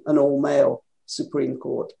having an all male Supreme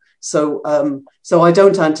Court. So I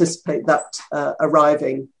don't anticipate that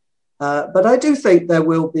arriving. But I do think there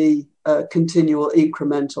will be continual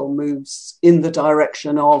incremental moves in the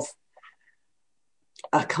direction of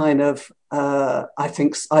a kind of,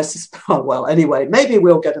 anyway, maybe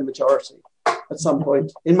we'll get a majority at some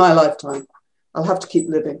point in my lifetime. I'll have to keep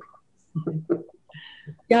living.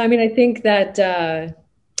 Yeah, I mean, I think that,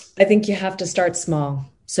 I think you have to start small.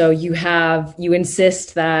 So you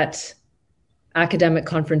insist that academic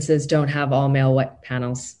conferences don't have all male white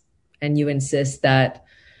panels, and you insist that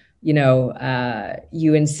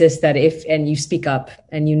you insist that and you speak up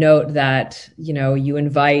and you note that, you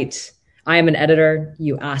invite, I am an editor,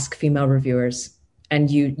 you ask female reviewers, and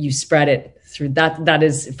you spread it through that. That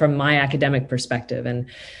is from my academic perspective,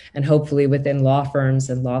 and hopefully within law firms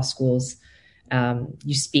and law schools,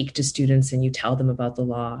 you speak to students and you tell them about the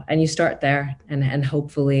law, and you start there, and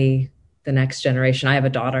hopefully the next generation. I have a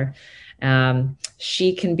daughter.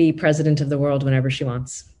 She can be president of the world whenever she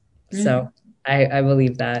wants. Mm-hmm. So I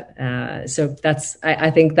believe that. So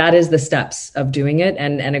I think that is the steps of doing it,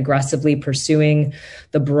 and aggressively pursuing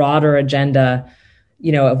the broader agenda,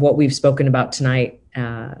 of what we've spoken about tonight,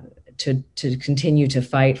 to continue to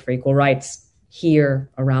fight for equal rights here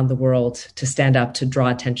around the world, to stand up, to draw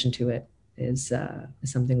attention to it is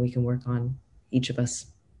something we can work on, each of us.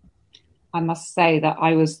 I must say that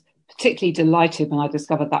I was particularly delighted when I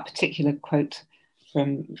discovered that particular quote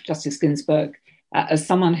from Justice Ginsburg, as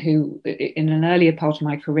someone who, in an earlier part of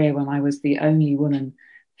my career, when I was the only woman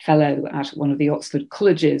fellow at one of the Oxford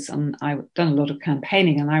colleges, and I've done a lot of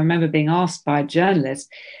campaigning, and I remember being asked by a journalist,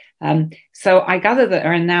 so I gather that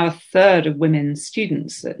there are now a third of women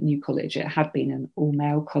students at New College. It had been an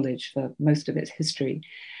all-male college for most of its history.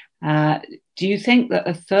 Do you think that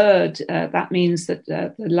a third, that means that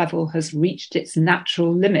the level has reached its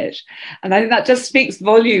natural limit? And I think that just speaks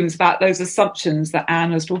volumes about those assumptions that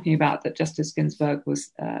Anne was talking about, that Justice Ginsburg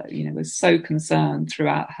was, was so concerned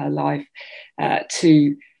throughout her life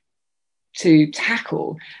to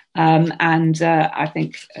tackle. I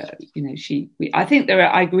think, I think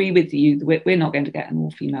I agree with you. We're not going to get an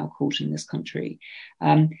all-female court in this country.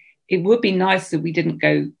 It would be nice that we didn't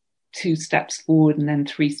go 2 steps forward and then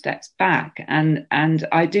 3 steps back. And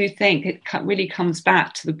I do think it really comes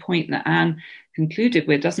back to the point that Anne concluded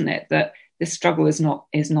with, doesn't it? That this struggle is not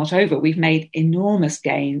over. We've made enormous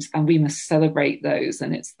gains and we must celebrate those.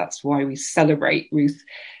 And that's why we celebrate Ruth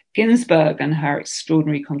Ginsburg and her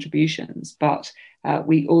extraordinary contributions. But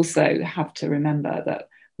we also have to remember that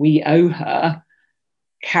we owe her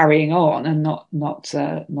carrying on and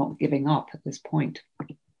not giving up at this point.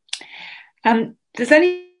 Can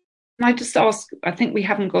I just ask, I think we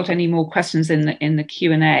haven't got any more questions in the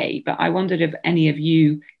Q&A, but I wondered if any of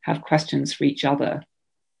you have questions for each other.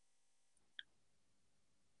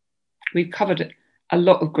 We've covered a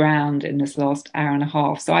lot of ground in this last hour and a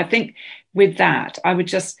half. So I think with that, I would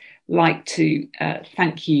just like to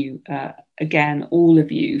thank you again, all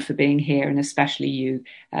of you, for being here, and especially you,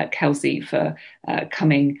 Kelsey, for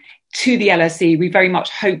coming to the LSE. We very much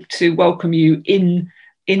hope to welcome you in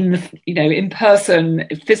person,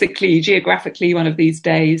 physically, geographically, one of these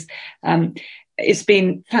days. It's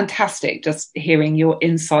been fantastic just hearing your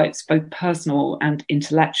insights, both personal and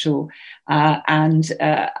intellectual.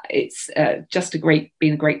 It's just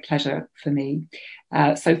been a great pleasure for me.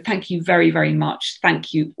 So thank you very, very much.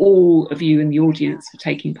 Thank you, all of you in the audience, for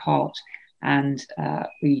taking part. And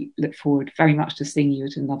we look forward very much to seeing you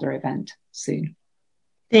at another event soon.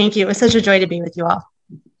 Thank you. It was such a joy to be with you all.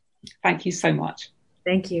 Thank you so much.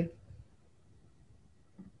 Thank you.